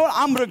say, you know what?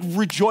 I'm going to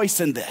rejoice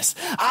in this.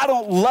 I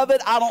don't love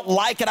it. I don't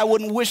like it. I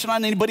wouldn't wish it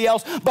on anybody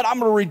else, but I'm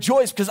going to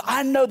rejoice because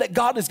I know that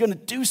God is going to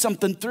do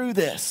something through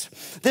this.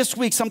 This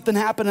week, something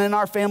happened in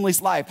our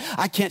family's life.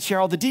 I can't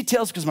share all the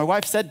details because my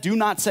wife said, do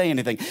not say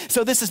anything.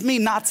 So this is me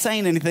not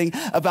saying anything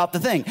about the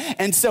thing.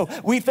 And so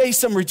we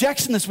faced some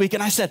rejection this week,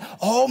 and I said,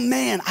 oh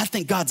man, I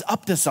think God's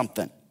up to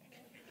something.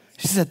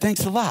 She said,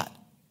 thanks a lot.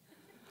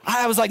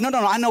 I was like, no,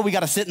 I know we got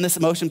to sit in this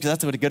emotion because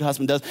that's what a good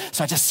husband does.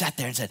 So I just sat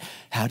there and said,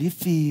 how do you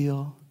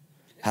feel?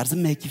 How does it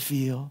make you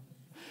feel?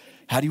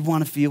 How do you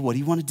want to feel? What do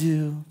you want to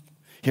do?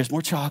 Here's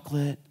more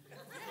chocolate.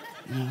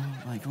 You know,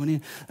 like when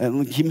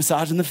you keep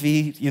massaging the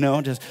feet,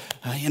 just,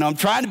 I'm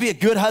trying to be a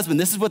good husband.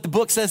 This is what the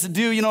book says to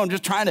do. I'm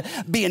just trying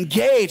to be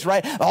engaged,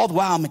 right? All the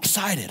while I'm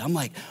excited. I'm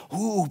like,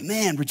 oh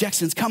man,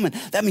 rejection's coming.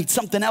 That means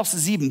something else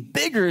is even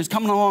bigger is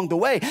coming along the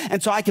way.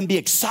 And so I can be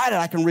excited.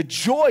 I can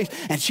rejoice.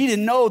 And she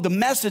didn't know the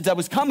message that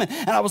was coming.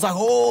 And I was like,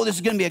 oh, this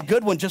is going to be a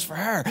good one just for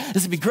her.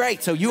 This would be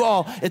great. So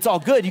it's all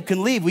good. You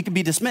can leave. We can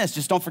be dismissed.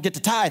 Just don't forget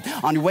to tithe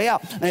on your way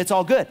out. And it's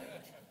all good.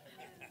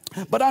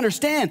 But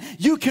understand,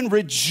 you can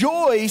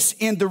rejoice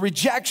in the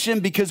rejection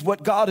because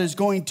what God is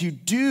going to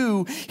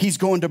do, he's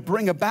going to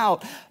bring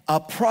about a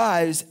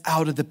prize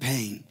out of the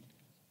pain.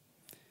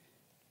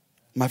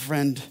 My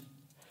friend,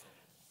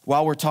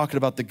 while we're talking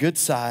about the good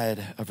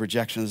side of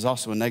rejection, there's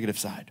also a negative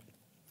side.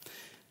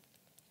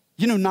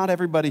 Not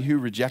everybody who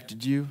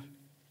rejected you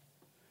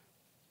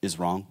is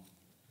wrong.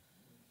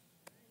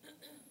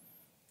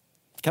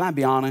 Can I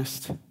be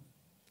honest?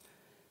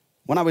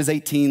 When I was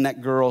 18,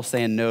 that girl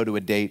saying no to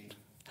a date,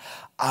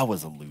 I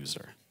was a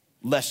loser.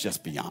 Let's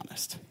just be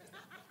honest.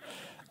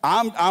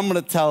 I'm going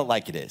to tell it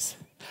like it is.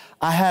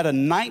 I had a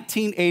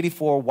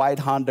 1984 white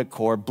Honda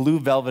Accord, blue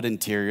velvet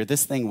interior.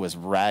 This thing was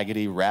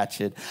raggedy,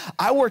 ratchet.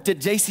 I worked at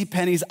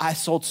JCPenney's. I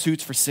sold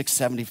suits for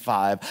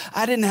 $6.75.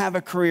 I didn't have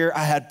a career.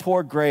 I had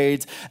poor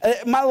grades.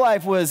 My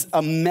life was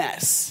a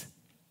mess.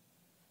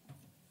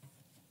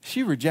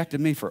 She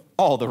rejected me for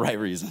all the right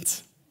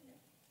reasons.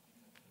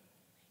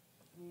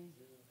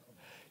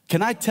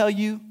 Can I tell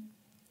you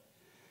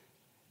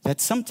that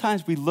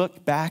sometimes we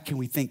look back and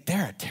we think,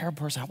 they're a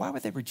terrible person. Why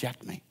would they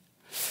reject me?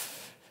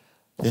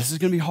 This is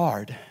going to be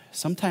hard.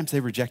 Sometimes they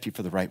reject you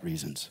for the right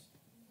reasons.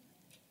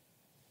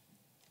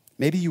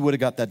 Maybe you would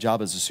have got that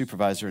job as a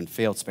supervisor and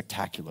failed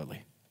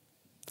spectacularly.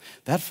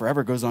 That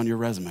forever goes on your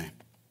resume.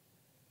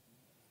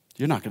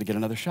 You're not going to get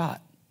another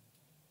shot.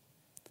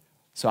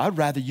 So I'd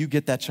rather you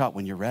get that shot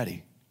when you're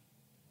ready.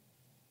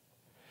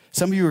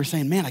 Some of you are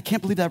saying, man, I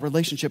can't believe that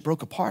relationship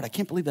broke apart. I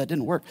can't believe that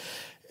didn't work.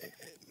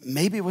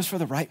 Maybe it was for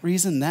the right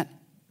reason, that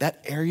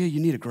area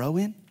you need to grow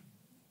in.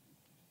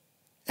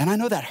 And I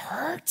know that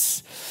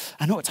hurts.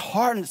 I know it's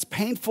hard and it's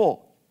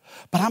painful.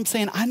 But I'm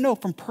saying, I know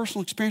from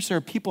personal experience, there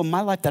are people in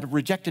my life that have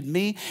rejected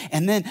me.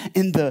 And then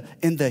in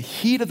the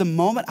heat of the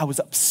moment, I was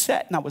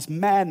upset and I was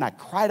mad and I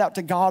cried out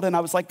to God. And I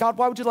was like, God,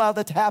 why would you allow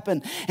that to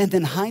happen? And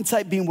then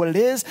hindsight being what it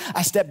is,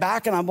 I step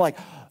back and I'm like,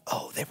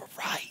 oh, they were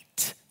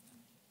right.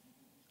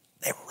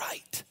 They were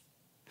right.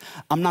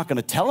 I'm not going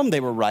to tell them they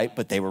were right,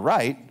 but they were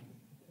right.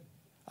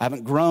 I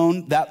haven't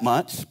grown that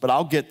much, but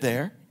I'll get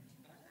there.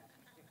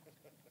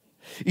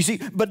 You see,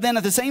 but then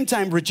at the same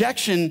time,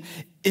 rejection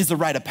is the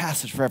rite of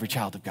passage for every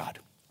child of God.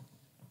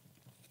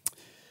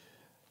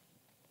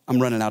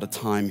 I'm running out of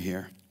time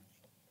here.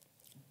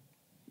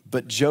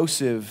 But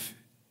Joseph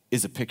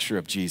is a picture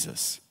of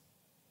Jesus.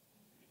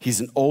 He's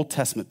an Old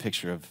Testament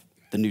picture of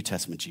the New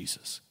Testament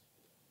Jesus.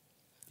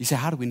 You say,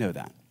 how do we know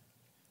that?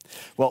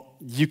 Well,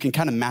 you can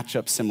kind of match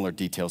up similar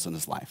details in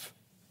his life.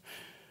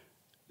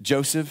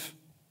 Joseph,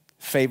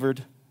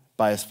 favored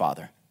by his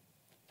father.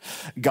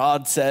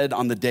 God said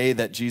on the day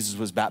that Jesus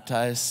was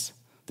baptized,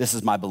 "This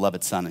is my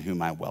beloved son in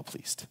whom I am well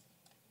pleased."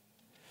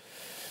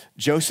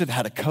 Joseph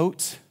had a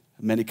coat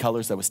of many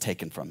colors that was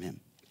taken from him.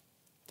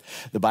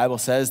 The Bible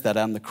says that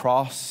on the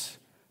cross,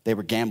 they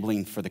were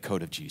gambling for the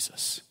coat of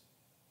Jesus.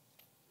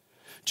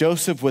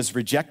 Joseph was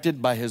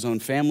rejected by his own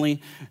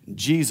family.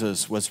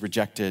 Jesus was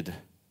rejected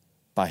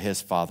by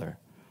his father.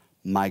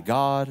 My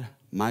God,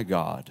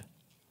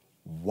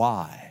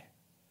 why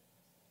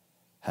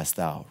hast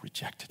thou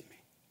rejected me?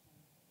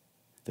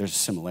 There's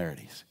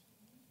similarities.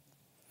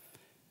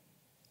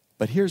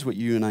 But here's what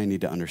you and I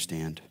need to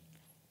understand.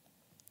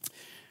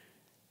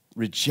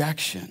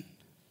 Rejection,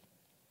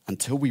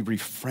 until we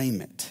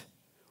reframe it,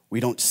 we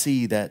don't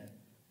see that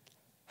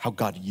how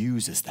God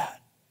uses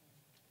that.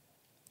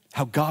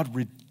 How God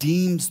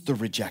redeems the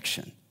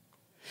rejection.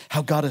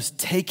 How God is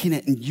taking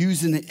it and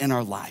using it in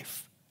our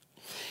life.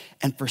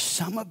 And for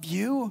some of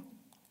you,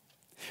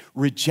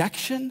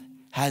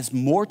 rejection has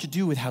more to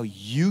do with how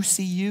you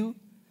see you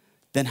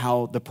than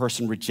how the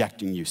person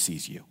rejecting you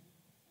sees you.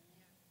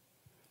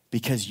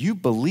 Because you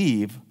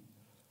believe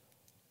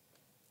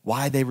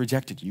why they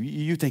rejected you.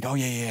 You think, oh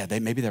yeah,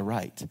 maybe they're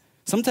right.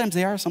 Sometimes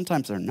they are,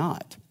 sometimes they're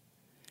not.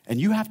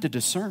 And you have to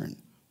discern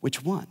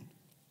which one.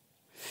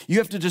 You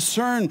have to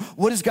discern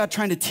what is God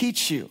trying to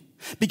teach you.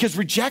 Because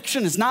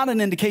rejection is not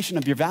an indication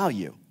of your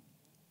value.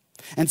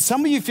 And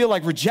some of you feel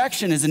like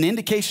rejection is an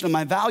indication of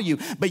my value,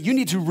 but you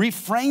need to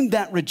reframe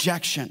that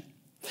rejection.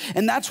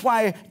 And that's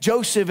why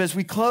Joseph, as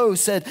we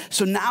close, said,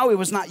 so now it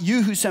was not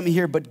you who sent me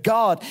here, but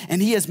God,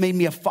 and he has made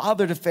me a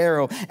father to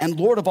Pharaoh and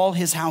Lord of all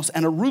his house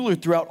and a ruler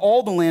throughout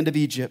all the land of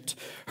Egypt.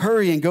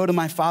 Hurry and go to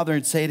my father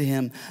and say to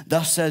him,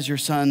 thus says your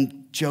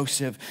son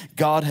Joseph,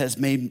 God has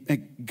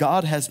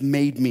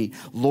made me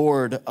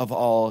Lord of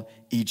all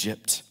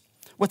Egypt.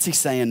 What's he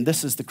saying?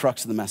 This is the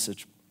crux of the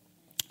message.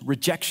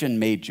 Rejection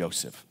made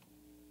Joseph.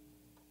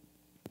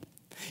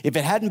 If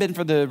it hadn't been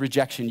for the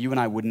rejection, you and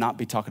I would not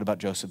be talking about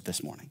Joseph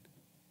this morning.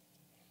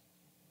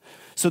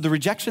 So the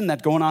rejection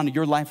that's going on in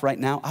your life right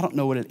now, I don't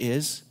know what it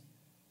is.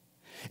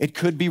 It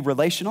could be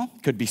relational,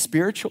 could be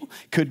spiritual,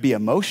 could be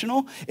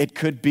emotional, it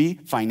could be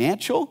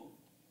financial.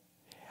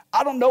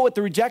 I don't know what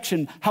the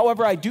rejection,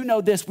 however, I do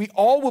know this, we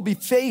all will be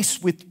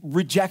faced with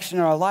rejection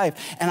in our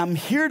life. And I'm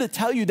here to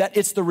tell you that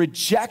it's the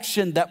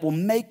rejection that will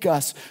make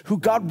us who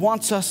God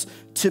wants us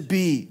to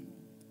be.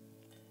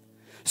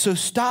 So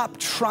stop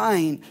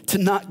trying to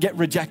not get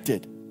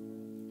rejected.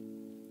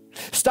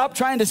 Stop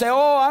trying to say,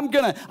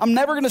 I'm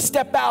never gonna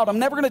step out. I'm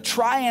never gonna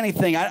try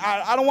anything.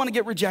 I don't wanna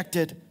get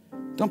rejected.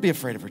 Don't be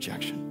afraid of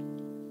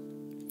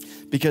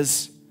rejection.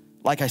 Because,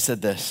 like I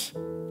said this,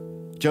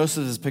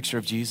 Joseph is a picture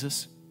of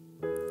Jesus.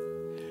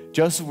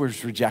 Joseph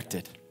was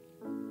rejected.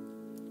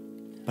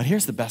 But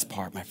here's the best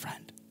part, my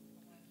friend.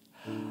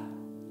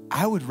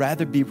 I would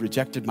rather be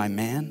rejected by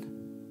man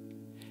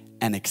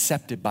and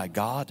accepted by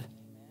God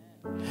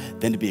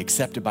than to be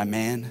accepted by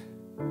man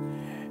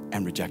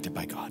and rejected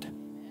by God.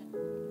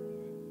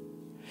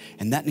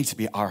 And that needs to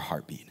be our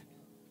heartbeat.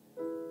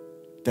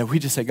 That we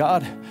just say,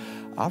 God,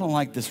 I don't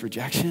like this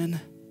rejection.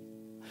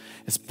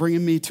 It's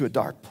bringing me to a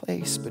dark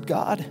place. But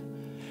God,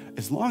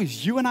 as long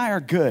as you and I are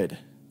good,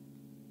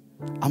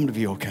 I'm going to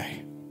be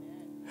okay.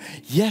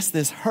 Yes,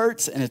 this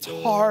hurts and it's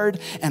hard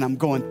and I'm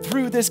going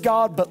through this,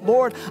 God, but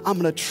Lord, I'm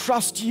going to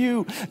trust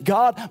you.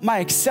 God, my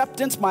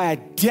acceptance, my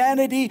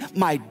identity,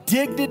 my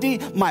dignity,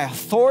 my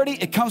authority,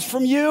 it comes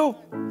from you.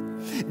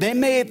 They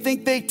may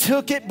think they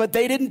took it, but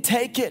they didn't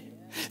take it.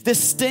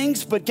 This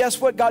stinks, but guess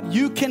what, God?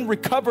 You can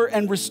recover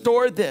and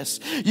restore this.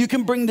 You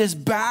can bring this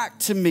back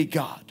to me,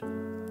 God.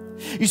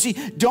 You see,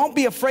 don't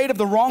be afraid of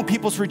the wrong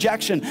people's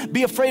rejection.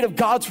 Be afraid of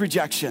God's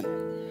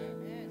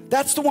rejection.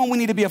 That's the one we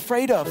need to be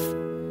afraid of.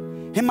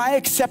 Am I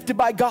accepted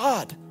by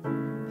God?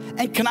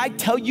 And can I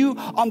tell you,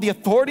 on the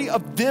authority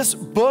of this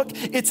book,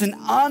 it's an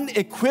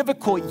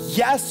unequivocal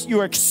yes,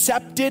 you're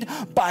accepted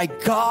by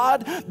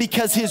God,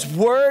 because his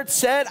word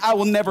said, I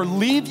will never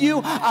leave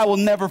you. I will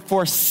never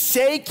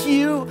forsake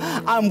you.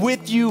 I'm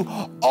with you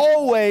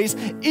always,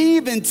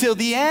 even till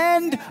the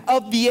end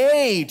of the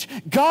age.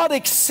 God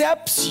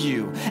accepts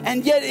you.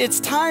 And yet it's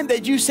time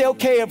that you say,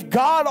 okay, if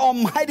God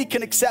Almighty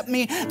can accept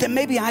me, then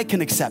maybe I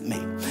can accept me.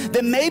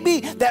 Then maybe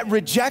that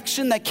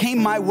rejection that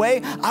came my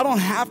way, I don't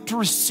have to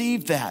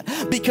receive that.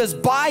 that. Because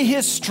by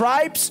his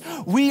stripes,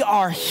 we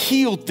are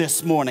healed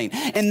this morning.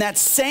 In that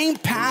same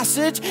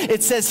passage,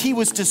 it says he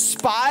was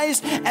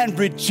despised and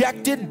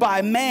rejected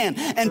by man.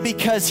 And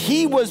because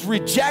he was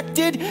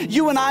rejected,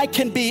 you and I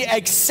can be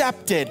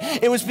accepted.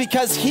 It was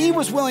because he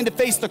was willing to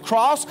face the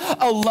cross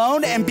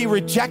alone and be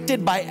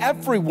rejected by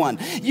everyone.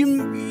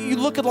 You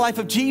look at the life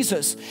of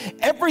Jesus.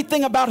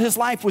 Everything about his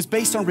life was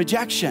based on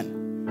rejection.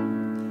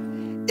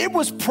 It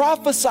was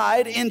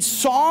prophesied in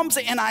Psalms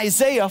and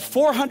Isaiah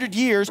 400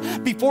 years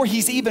before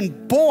he's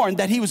even born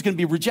that he was going to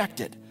be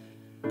rejected.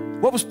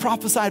 What was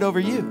prophesied over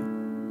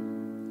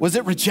you? Was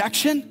it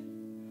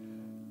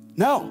rejection?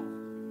 No.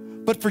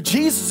 But for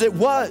Jesus, it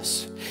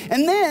was.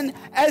 And then,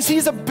 as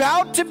he's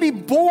about to be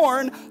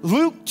born,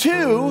 Luke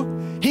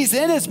 2, he's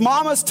in his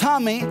mama's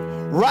tummy,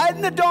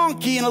 riding a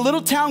donkey in a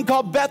little town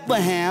called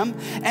Bethlehem,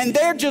 and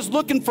they're just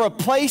looking for a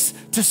place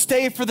to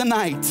stay for the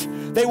night.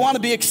 They want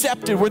to be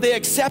accepted. Were they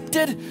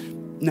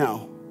accepted?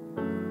 No.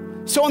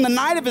 So on the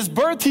night of his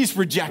birth, he's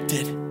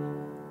rejected.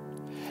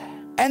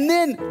 And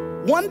then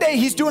one day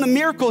he's doing a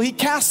miracle. He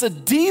casts a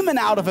demon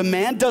out of a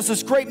man, does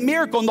this great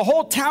miracle, and the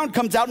whole town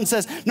comes out and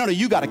says, no,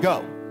 you got to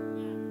go.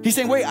 He's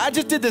saying, wait, I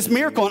just did this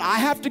miracle and I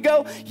have to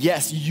go?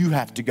 Yes, you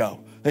have to go.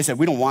 They said,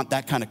 we don't want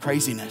that kind of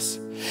craziness.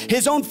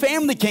 His own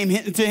family came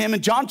to him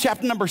in John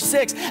chapter number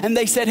 6, and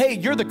they said, hey,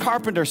 you're the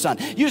carpenter's son.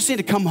 You just need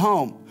to come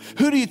home.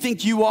 Who do you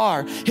think you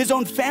are? His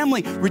own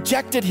family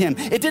rejected him.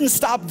 It didn't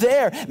stop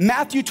there.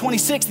 Matthew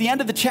 26, the end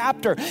of the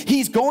chapter,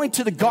 he's going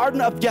to the Garden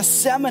of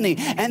Gethsemane,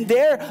 and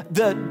there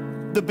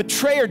the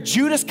betrayer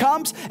Judas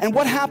comes, and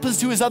what happens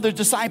to his other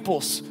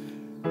disciples?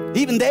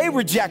 Even they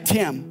reject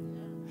him.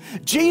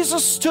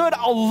 Jesus stood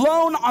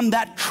alone on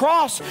that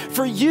cross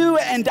for you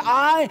and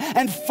I,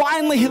 and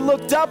finally he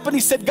looked up and he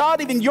said,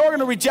 God, even you're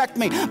gonna reject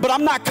me, but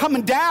I'm not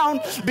coming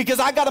down because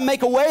I gotta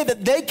make a way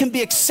that they can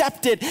be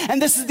accepted. And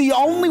this is the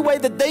only way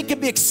that they can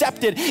be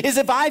accepted, is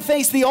if I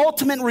face the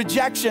ultimate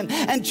rejection.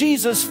 And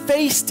Jesus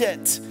faced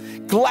it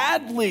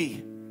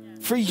gladly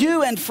for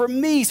you and for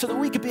me so that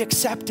we could be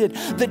accepted.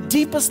 The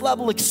deepest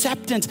level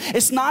acceptance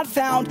is not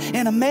found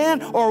in a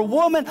man or a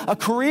woman, a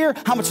career,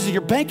 how much is in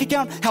your bank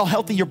account, how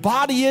healthy your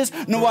body is,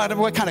 no matter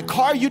what kind of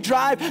car you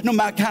drive, no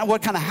matter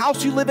what kind of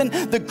house you live in.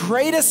 The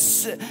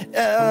greatest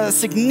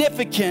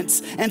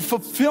significance and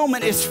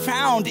fulfillment is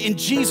found in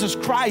Jesus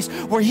Christ,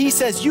 where he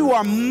says, you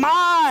are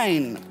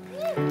mine.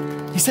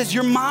 He says,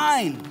 you're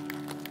mine.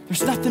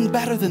 There's nothing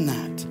better than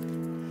that,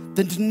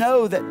 than to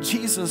know that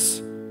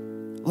Jesus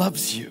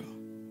loves you.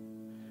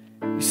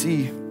 You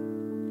see,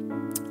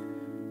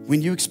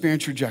 when you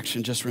experience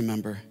rejection, just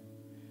remember,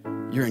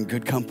 you're in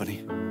good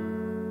company.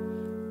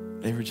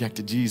 They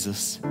rejected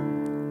Jesus,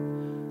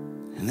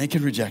 and they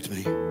can reject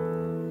me,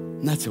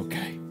 and that's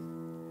okay,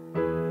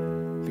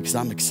 because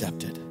I'm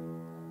accepted.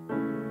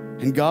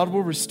 And God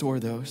will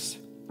restore those.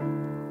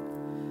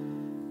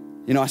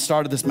 You know, I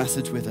started this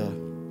message with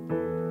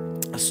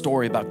a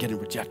story about getting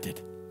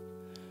rejected.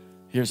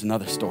 Here's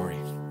another story.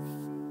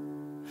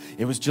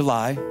 It was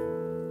July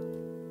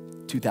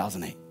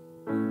 2008.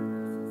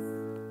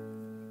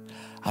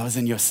 I was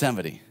in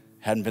Yosemite,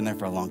 hadn't been there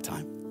for a long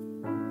time.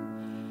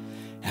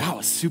 And I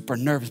was super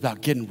nervous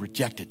about getting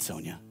rejected,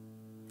 Sonia.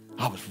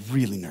 I was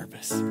really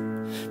nervous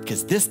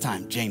because this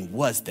time Jane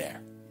was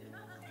there.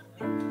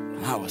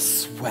 And I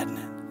was sweating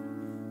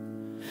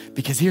it.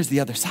 Because here's the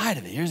other side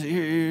of it. Here's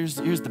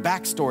the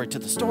backstory to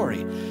the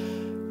story.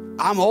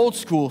 I'm old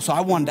school, so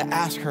I wanted to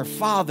ask her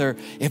father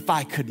if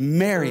I could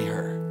marry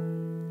her.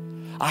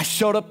 I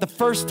showed up the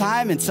first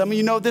time, and some of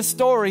you know this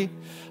story.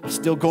 I'm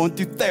still going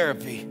through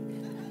therapy.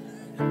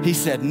 He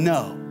said,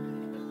 no,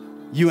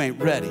 you ain't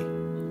ready.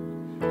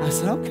 I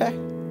said, okay,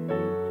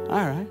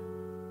 all right.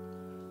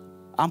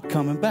 I'm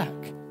coming back.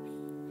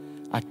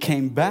 I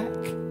came back.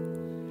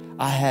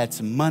 I had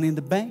some money in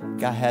the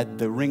bank. I had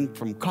the ring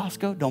from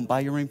Costco. Don't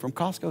buy your ring from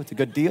Costco. It's a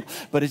good deal,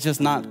 but it's just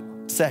not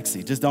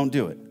sexy. Just don't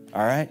do it,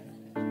 all right?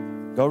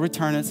 Go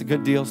return it. It's a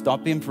good deal.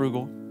 Stop being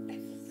frugal.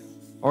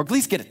 Or at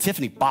least get a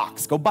Tiffany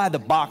box. Go buy the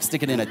box,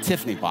 stick it in a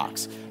Tiffany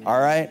box, all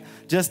right?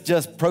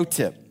 Just pro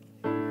tip.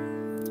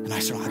 And I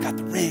said, I got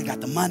the ring,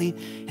 got the money.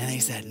 And he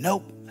said,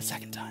 nope, a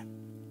second time.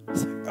 I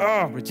said,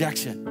 oh,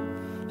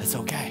 rejection. That's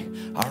okay.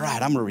 All right,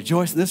 I'm gonna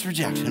rejoice in this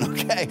rejection,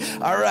 okay?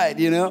 All right,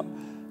 you know.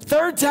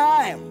 Third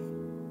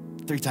time.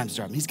 3 times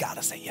charm. He's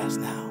gotta say yes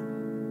now.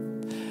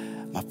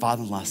 My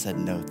father-in-law said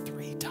no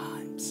 3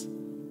 times.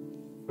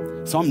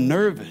 So I'm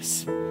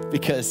nervous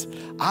because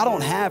I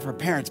don't have her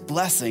parents'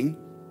 blessing.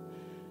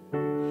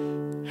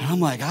 And I'm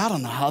like, I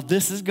don't know how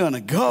this is gonna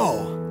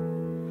go.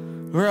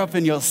 We're up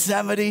in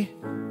Yosemite,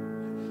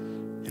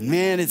 and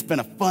man, it's been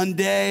a fun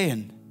day,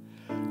 and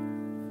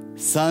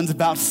sun's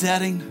about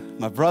setting.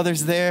 My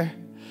brother's there,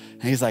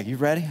 and he's like, you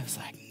ready? I was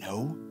like,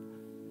 no.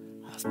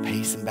 I was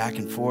pacing back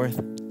and forth.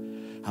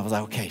 I was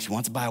like, okay, she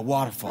wants to buy a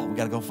waterfall. We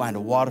gotta go find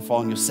a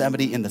waterfall in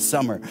Yosemite in the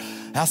summer.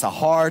 That's a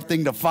hard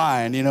thing to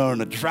find, you know,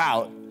 in a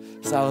drought.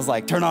 So I was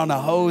like, turn on a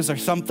hose or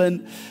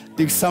something,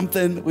 do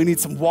something. We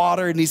need some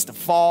water, it needs to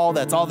fall.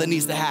 That's all that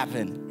needs to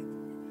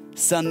happen.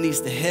 Sun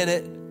needs to hit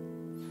it.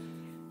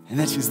 And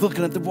then she's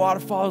looking at the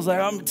waterfall. I was like,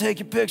 I'm gonna take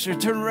your picture,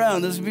 turn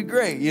around, this would be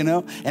great, you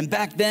know? And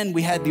back then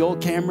we had the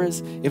old cameras.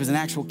 It was an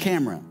actual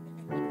camera.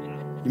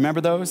 You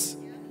remember those?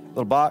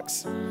 Little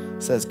box,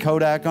 says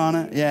Kodak on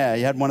it. Yeah,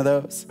 you had one of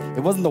those.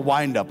 It wasn't the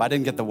wind up. I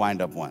didn't get the wind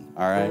up one,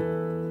 all right?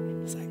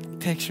 It's like,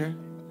 picture.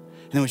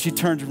 And then when she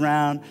turns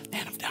around,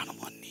 man, I'm down on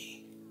one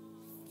knee.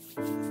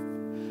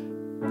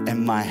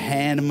 And my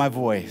hand and my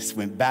voice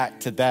went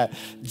back to that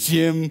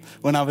gym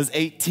when I was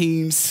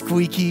 18,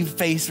 squeaky,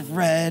 face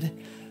red.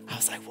 I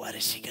was like, what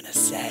is she gonna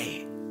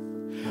say?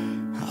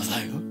 I was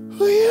like,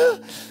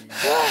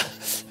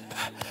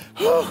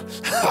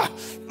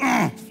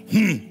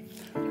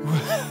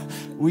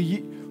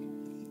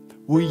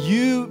 will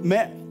you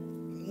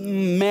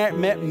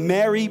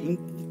marry me?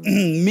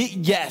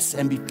 Yes.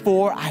 And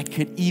before I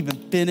could even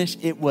finish,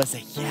 it was a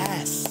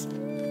yes.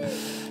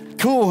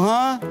 Cool,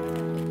 huh?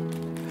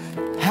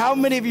 How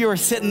many of you are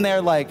sitting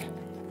there like,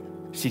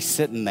 she's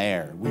sitting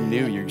there. We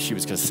knew she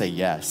was gonna say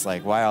yes.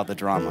 Like, why all the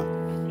drama?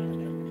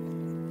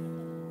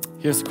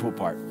 Here's the cool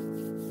part.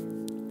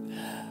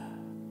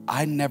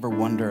 I never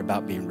wonder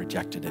about being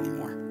rejected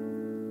anymore.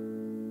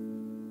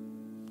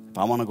 If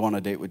I want to go on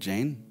a date with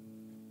Jane,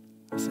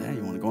 I say, hey,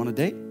 you want to go on a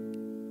date?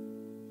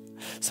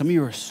 Some of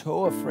you are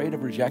so afraid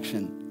of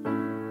rejection.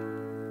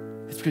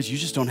 It's because you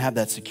just don't have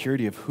that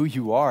security of who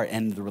you are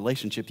and the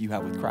relationship you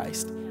have with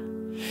Christ.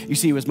 You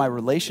see, it was my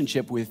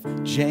relationship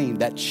with Jane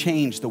that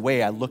changed the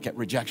way I look at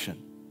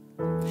rejection.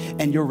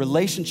 And your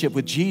relationship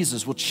with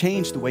Jesus will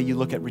change the way you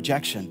look at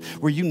rejection,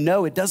 where you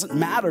know it doesn't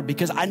matter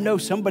because I know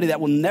somebody that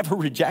will never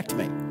reject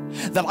me,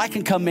 that I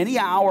can come any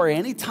hour,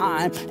 any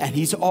time, and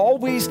he's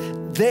always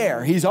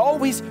there. He's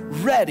always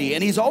ready,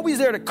 and he's always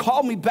there to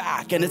call me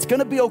back, and it's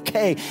gonna be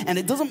okay. And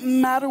it doesn't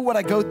matter what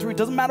I go through. It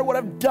doesn't matter what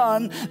I've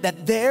done,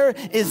 that there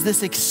is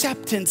this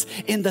acceptance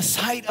in the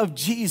sight of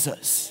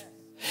Jesus.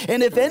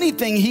 And if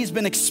anything, he's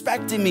been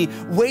expecting me,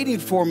 waiting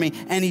for me,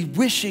 and he's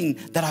wishing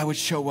that I would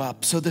show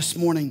up. So this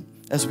morning,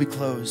 as we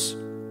close,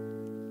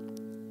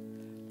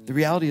 the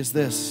reality is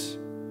this: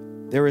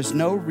 there is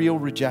no real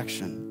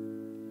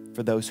rejection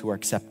for those who are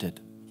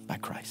accepted by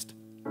Christ.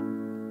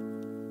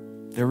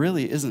 There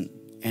really isn't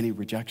any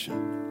rejection.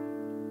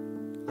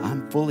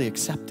 I'm fully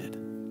accepted,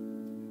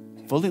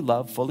 fully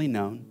loved, fully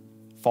known,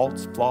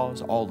 faults,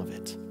 flaws, all of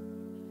it.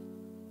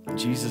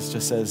 Jesus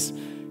just says,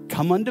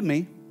 come unto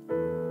me,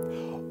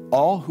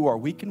 all who are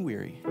weak and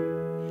weary,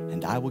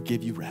 and I will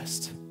give you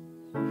rest.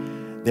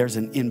 There's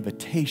an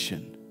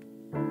invitation.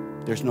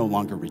 There's no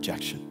longer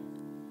rejection.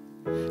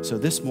 So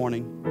this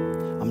morning,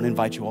 I'm going to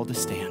invite you all to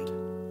stand,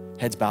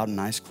 heads bowed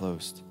and eyes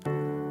closed.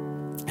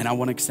 And I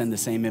want to extend the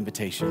same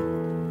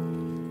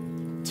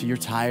invitation to your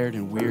tired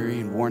and weary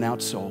and worn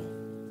out soul,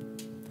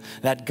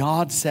 that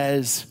God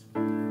says,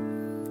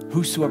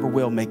 whosoever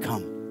will may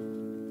come.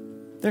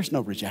 There's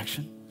no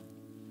rejection.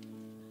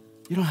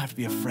 You don't have to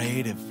be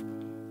afraid if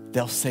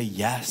they'll say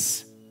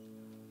yes.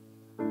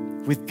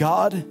 With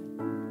God,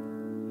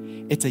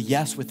 it's a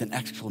yes with an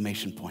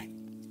exclamation point.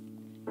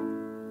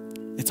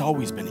 It's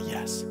always been a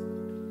yes.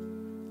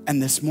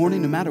 And this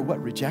morning, no matter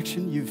what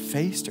rejection you've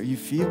faced or you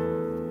feel,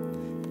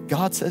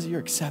 God says you're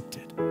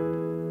accepted.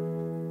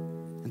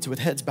 And so with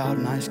heads bowed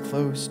and eyes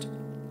closed,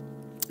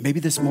 maybe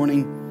this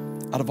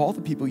morning, out of all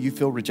the people you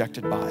feel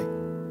rejected by,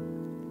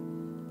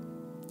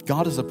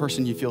 God is the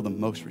person you feel the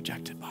most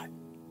rejected by.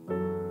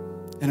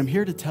 And I'm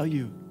here to tell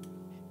you,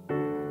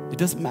 it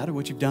doesn't matter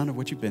what you've done or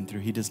what you've been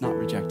through. He does not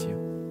reject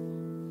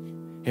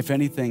you. If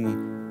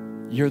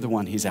anything, you're the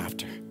one he's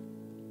after.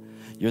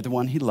 You're the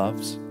one he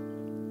loves.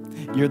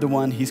 You're the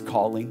one he's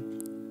calling.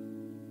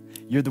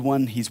 You're the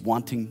one he's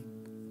wanting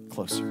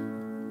closer.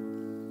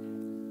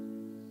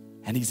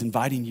 And he's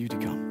inviting you to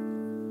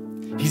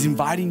come. He's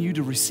inviting you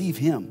to receive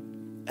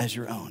him as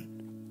your own.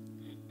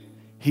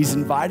 He's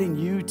inviting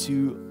you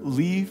to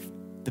leave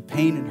the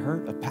pain and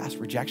hurt of past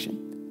rejection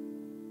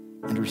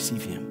and to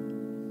receive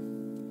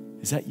him.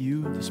 Is that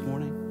you this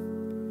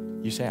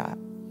morning? You say, I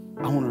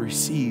want to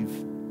receive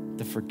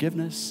the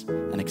forgiveness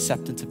and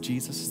acceptance of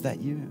Jesus. Is that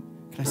you?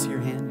 Can I see your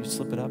hand? You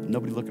slip it up.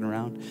 Nobody looking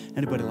around.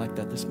 Anybody like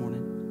that this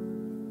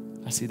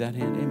morning? I see that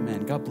hand.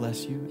 Amen. God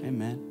bless you.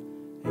 Amen.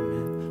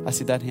 Amen. I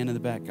see that hand in the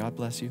back. God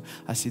bless you.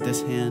 I see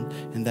this hand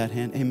and that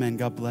hand. Amen.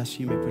 God bless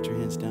you. You may put your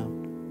hands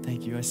down.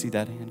 Thank you. I see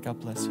that hand. God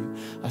bless you.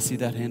 I see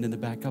that hand in the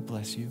back. God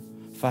bless you.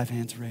 5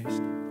 hands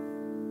raised.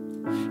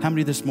 How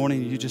many this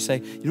morning you just say,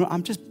 you know,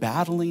 I'm just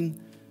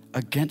battling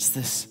against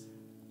this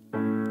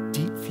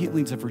deep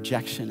feelings of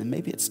rejection, and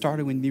maybe it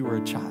started when you were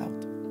a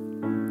child.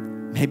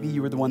 Maybe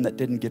you were the one that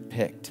didn't get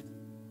picked.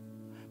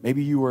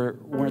 Maybe you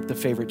weren't the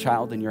favorite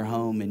child in your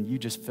home and you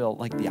just felt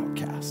like the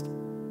outcast.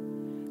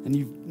 And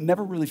you've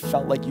never really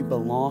felt like you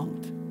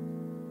belonged.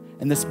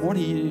 And this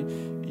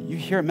morning you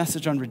hear a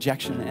message on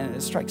rejection and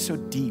it strikes so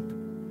deep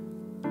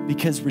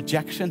because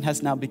rejection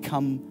has now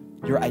become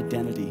your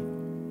identity.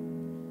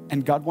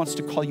 And God wants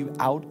to call you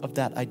out of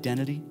that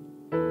identity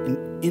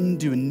and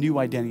into a new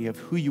identity of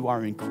who you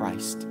are in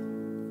Christ.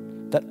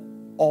 That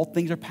all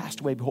things are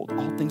passed away. Behold,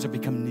 all things are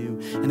become new.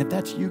 And if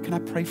that's you, can I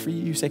pray for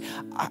you? You say,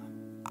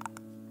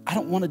 I I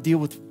don't want to deal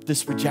with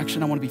this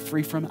rejection. I want to be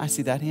free from it. I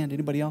see that hand.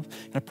 Anybody else?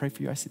 Can I pray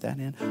for you? I see that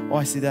hand. Oh,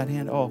 I see that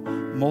hand. Oh,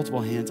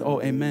 multiple hands.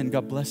 Oh, amen.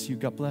 God bless you.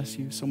 God bless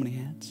you. So many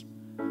hands.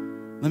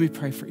 Let me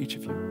pray for each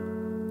of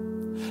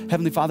you.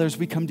 Heavenly Father, as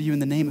we come to you in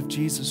the name of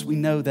Jesus, we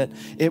know that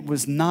it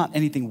was not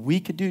anything we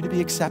could do to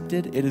be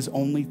accepted. It is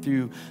only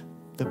through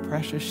the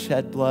precious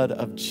shed blood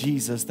of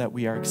Jesus that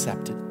we are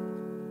accepted.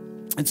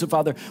 And so,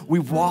 Father, we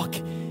walk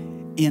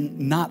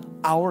in not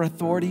our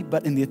authority,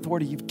 but in the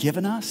authority you've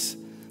given us,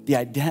 the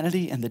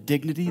identity and the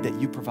dignity that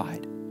you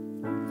provide.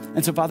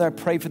 And so, Father, I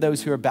pray for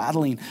those who are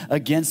battling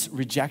against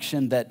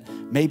rejection that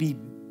maybe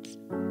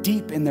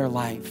deep in their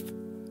life,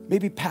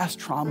 maybe past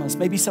traumas,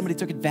 maybe somebody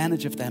took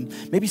advantage of them,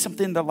 maybe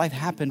something in their life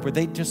happened where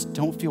they just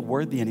don't feel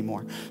worthy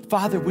anymore.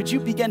 Father, would you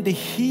begin to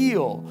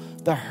heal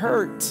the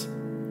hurt?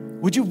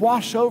 Would you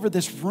wash over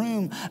this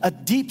room a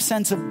deep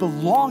sense of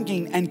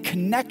belonging and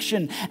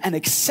connection and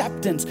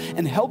acceptance,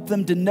 and help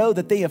them to know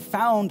that they have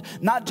found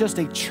not just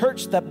a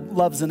church that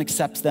loves and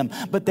accepts them,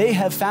 but they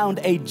have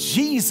found a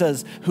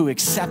Jesus who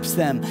accepts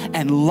them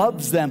and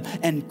loves them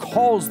and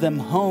calls them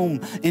home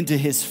into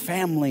his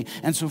family.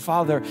 And so,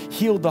 Father,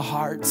 heal the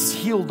hearts,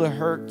 heal the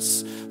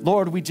hurts.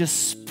 Lord, we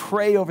just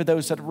pray over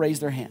those that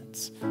raise their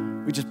hands.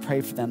 We just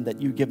pray for them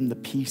that you give them the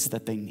peace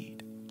that they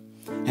need.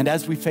 And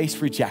as we face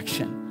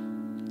rejection,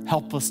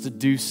 help us to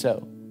do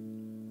so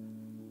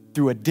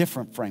through a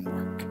different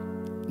framework,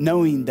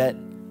 knowing that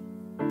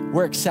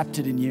we're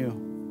accepted in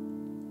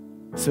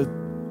you. So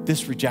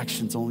this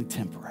rejection's only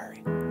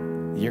temporary.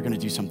 You're going to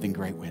do something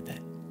great with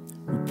it.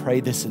 We pray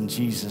this in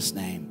Jesus'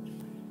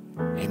 name.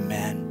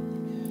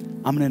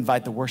 Amen. I'm going to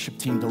invite the worship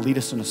team to lead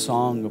us in a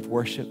song of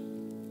worship.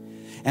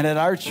 And at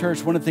our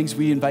church, one of the things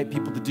we invite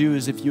people to do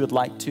is if you'd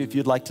like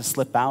to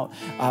slip out,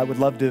 I would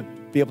love to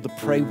be able to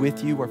pray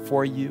with you or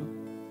for you.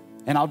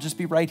 And I'll just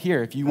be right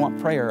here. If you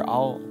want prayer,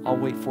 I'll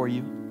wait for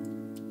you.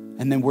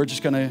 And then we're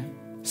just going to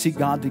seek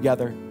God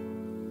together.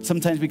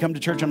 Sometimes we come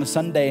to church on a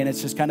Sunday and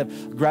it's just kind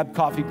of grab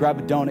coffee, grab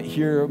a donut,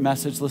 hear a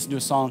message, listen to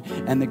a song,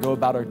 and then go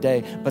about our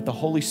day. But the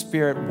Holy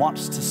Spirit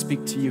wants to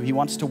speak to you. He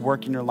wants to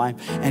work in your life.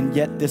 And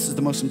yet this is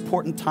the most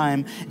important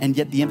time, and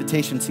yet the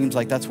invitation seems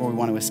like that's where we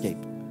want to escape.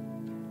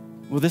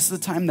 Well, this is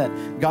the time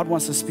that God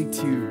wants to speak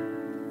to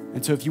you.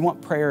 And so if you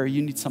want prayer or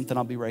you need something,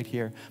 I'll be right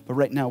here. But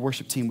right now,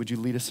 worship team, would you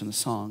lead us in a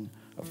song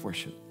of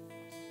worship?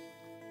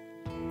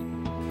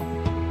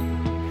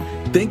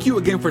 Thank you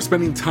again for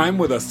spending time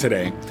with us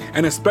today,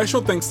 and a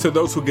special thanks to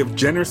those who give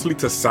generously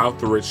to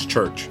Southridge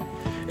Church.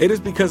 It is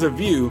because of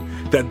you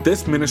that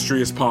this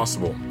ministry is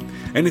possible.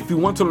 And if you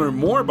want to learn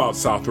more about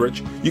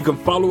Southridge, you can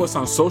follow us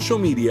on social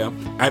media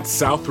at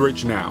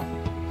Southridge Now.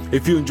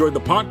 If you enjoyed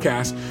the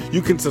podcast,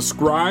 you can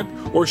subscribe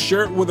or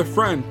share it with a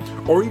friend,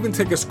 or even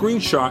take a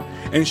screenshot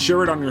and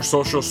share it on your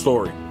social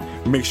story.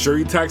 Make sure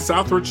you tag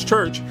Southridge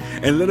Church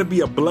and let it be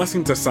a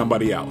blessing to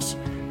somebody else.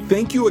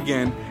 Thank you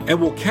again,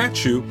 and we'll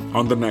catch you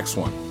on the next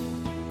one.